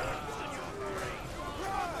on.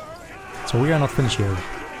 So we are not finished here.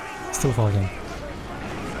 Still fighting.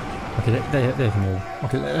 Okay, they have more.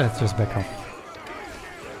 Okay, let's just back up.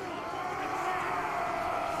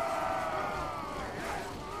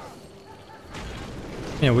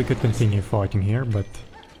 Yeah, we could continue fighting here, but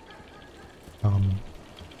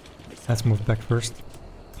let's move back first.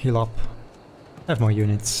 Heal up. Have more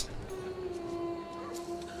units.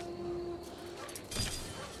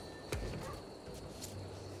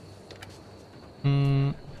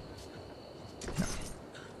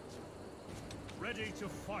 Ready to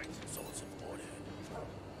fight.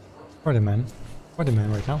 Where are the men? Where are the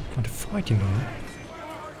men right now? Oh, they're fighting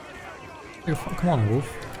here. Come on, Wolf.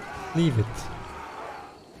 Leave it.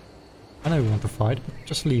 I know you want to fight, but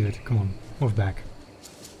just leave it. Come on, move back.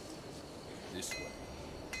 This way.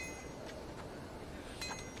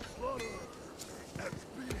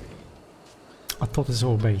 I thought this was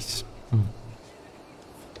all base.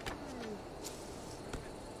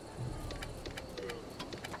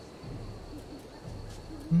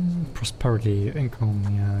 Prosperity, income,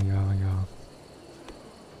 yeah.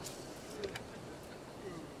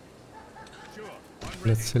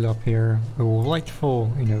 Let's fill up here. We will wait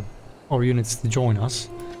for, you know, our units to join us.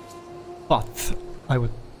 But I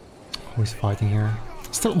would... Who is fighting here?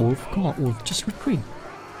 Still Wolf. Come on, Wolf. Just retreat.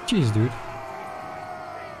 Jeez, dude.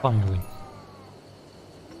 Finally.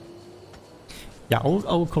 Yeah,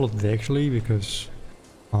 I'll call it a day actually, because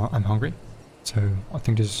I'm hungry. So I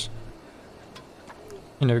think this is,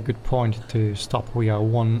 you know, a good point to stop. We are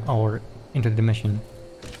 1 hour into the mission.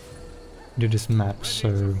 Do this map,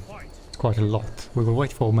 so it's quite a lot. We will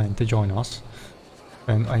wait for men to join us.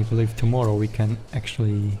 And I believe tomorrow we can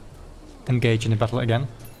actually engage in the battle again.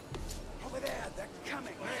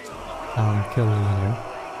 And kill, you know,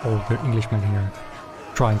 all the Englishmen here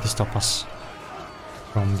trying to stop us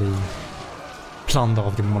from the plunder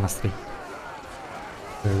of the monastery.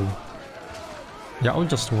 So yeah, I'll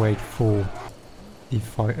just wait for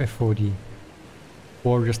the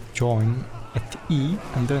warriors to join at E,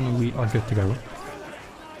 and then we are good to go.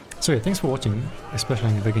 So yeah, thanks for watching. Especially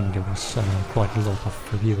in the beginning there was quite a lot of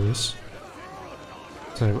viewers.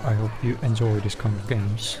 So I hope you enjoy this kind of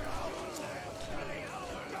games.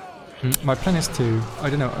 My plan is to, I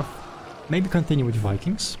don't know, maybe continue with the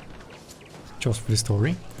Vikings, just for the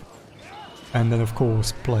story. And then of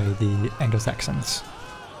course play the Anglo-Saxons.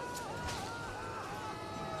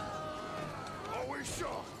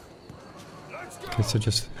 Okay, so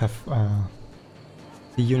just have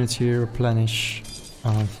the units here replenish,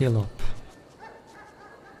 heal up,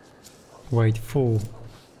 wait for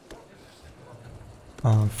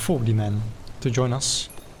the men to join us.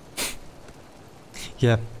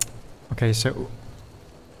 Yeah, okay, so,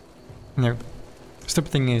 you know,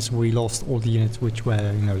 stupid thing is we lost all the units which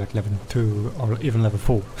were, you know, like level 2 or even level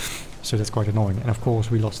 4, so that's quite annoying. And of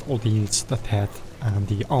course we lost all the units that had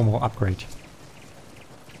the armor upgrade.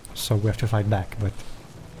 So we have to fight back, but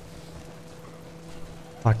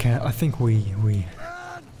I think we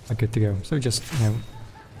are good to go. So just, you know,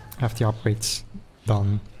 have the upgrades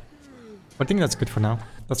done. But I think that's good for now.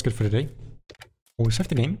 That's good for the day. We'll save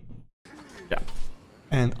the game. Yeah.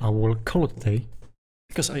 And I will call it a day,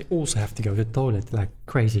 because I also have to go to the toilet like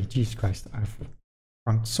crazy. Jesus Christ, I've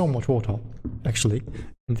drunk so much water, actually,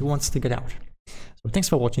 and it wants to get out. So thanks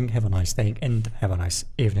for watching, have a nice day, and have a nice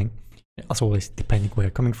evening. As always, depending where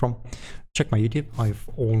you're coming from. Check my YouTube, I have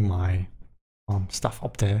all my stuff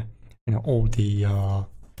up there. You know, all the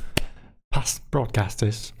past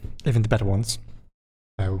broadcasters, even the better ones.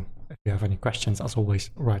 So, if you have any questions, as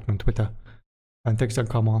always, write me on Twitter. And thanks for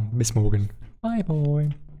coming, Miss Morgan. Bye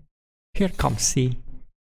boy. Here comes the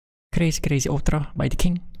crazy outro by the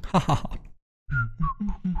king. Ha ha ha.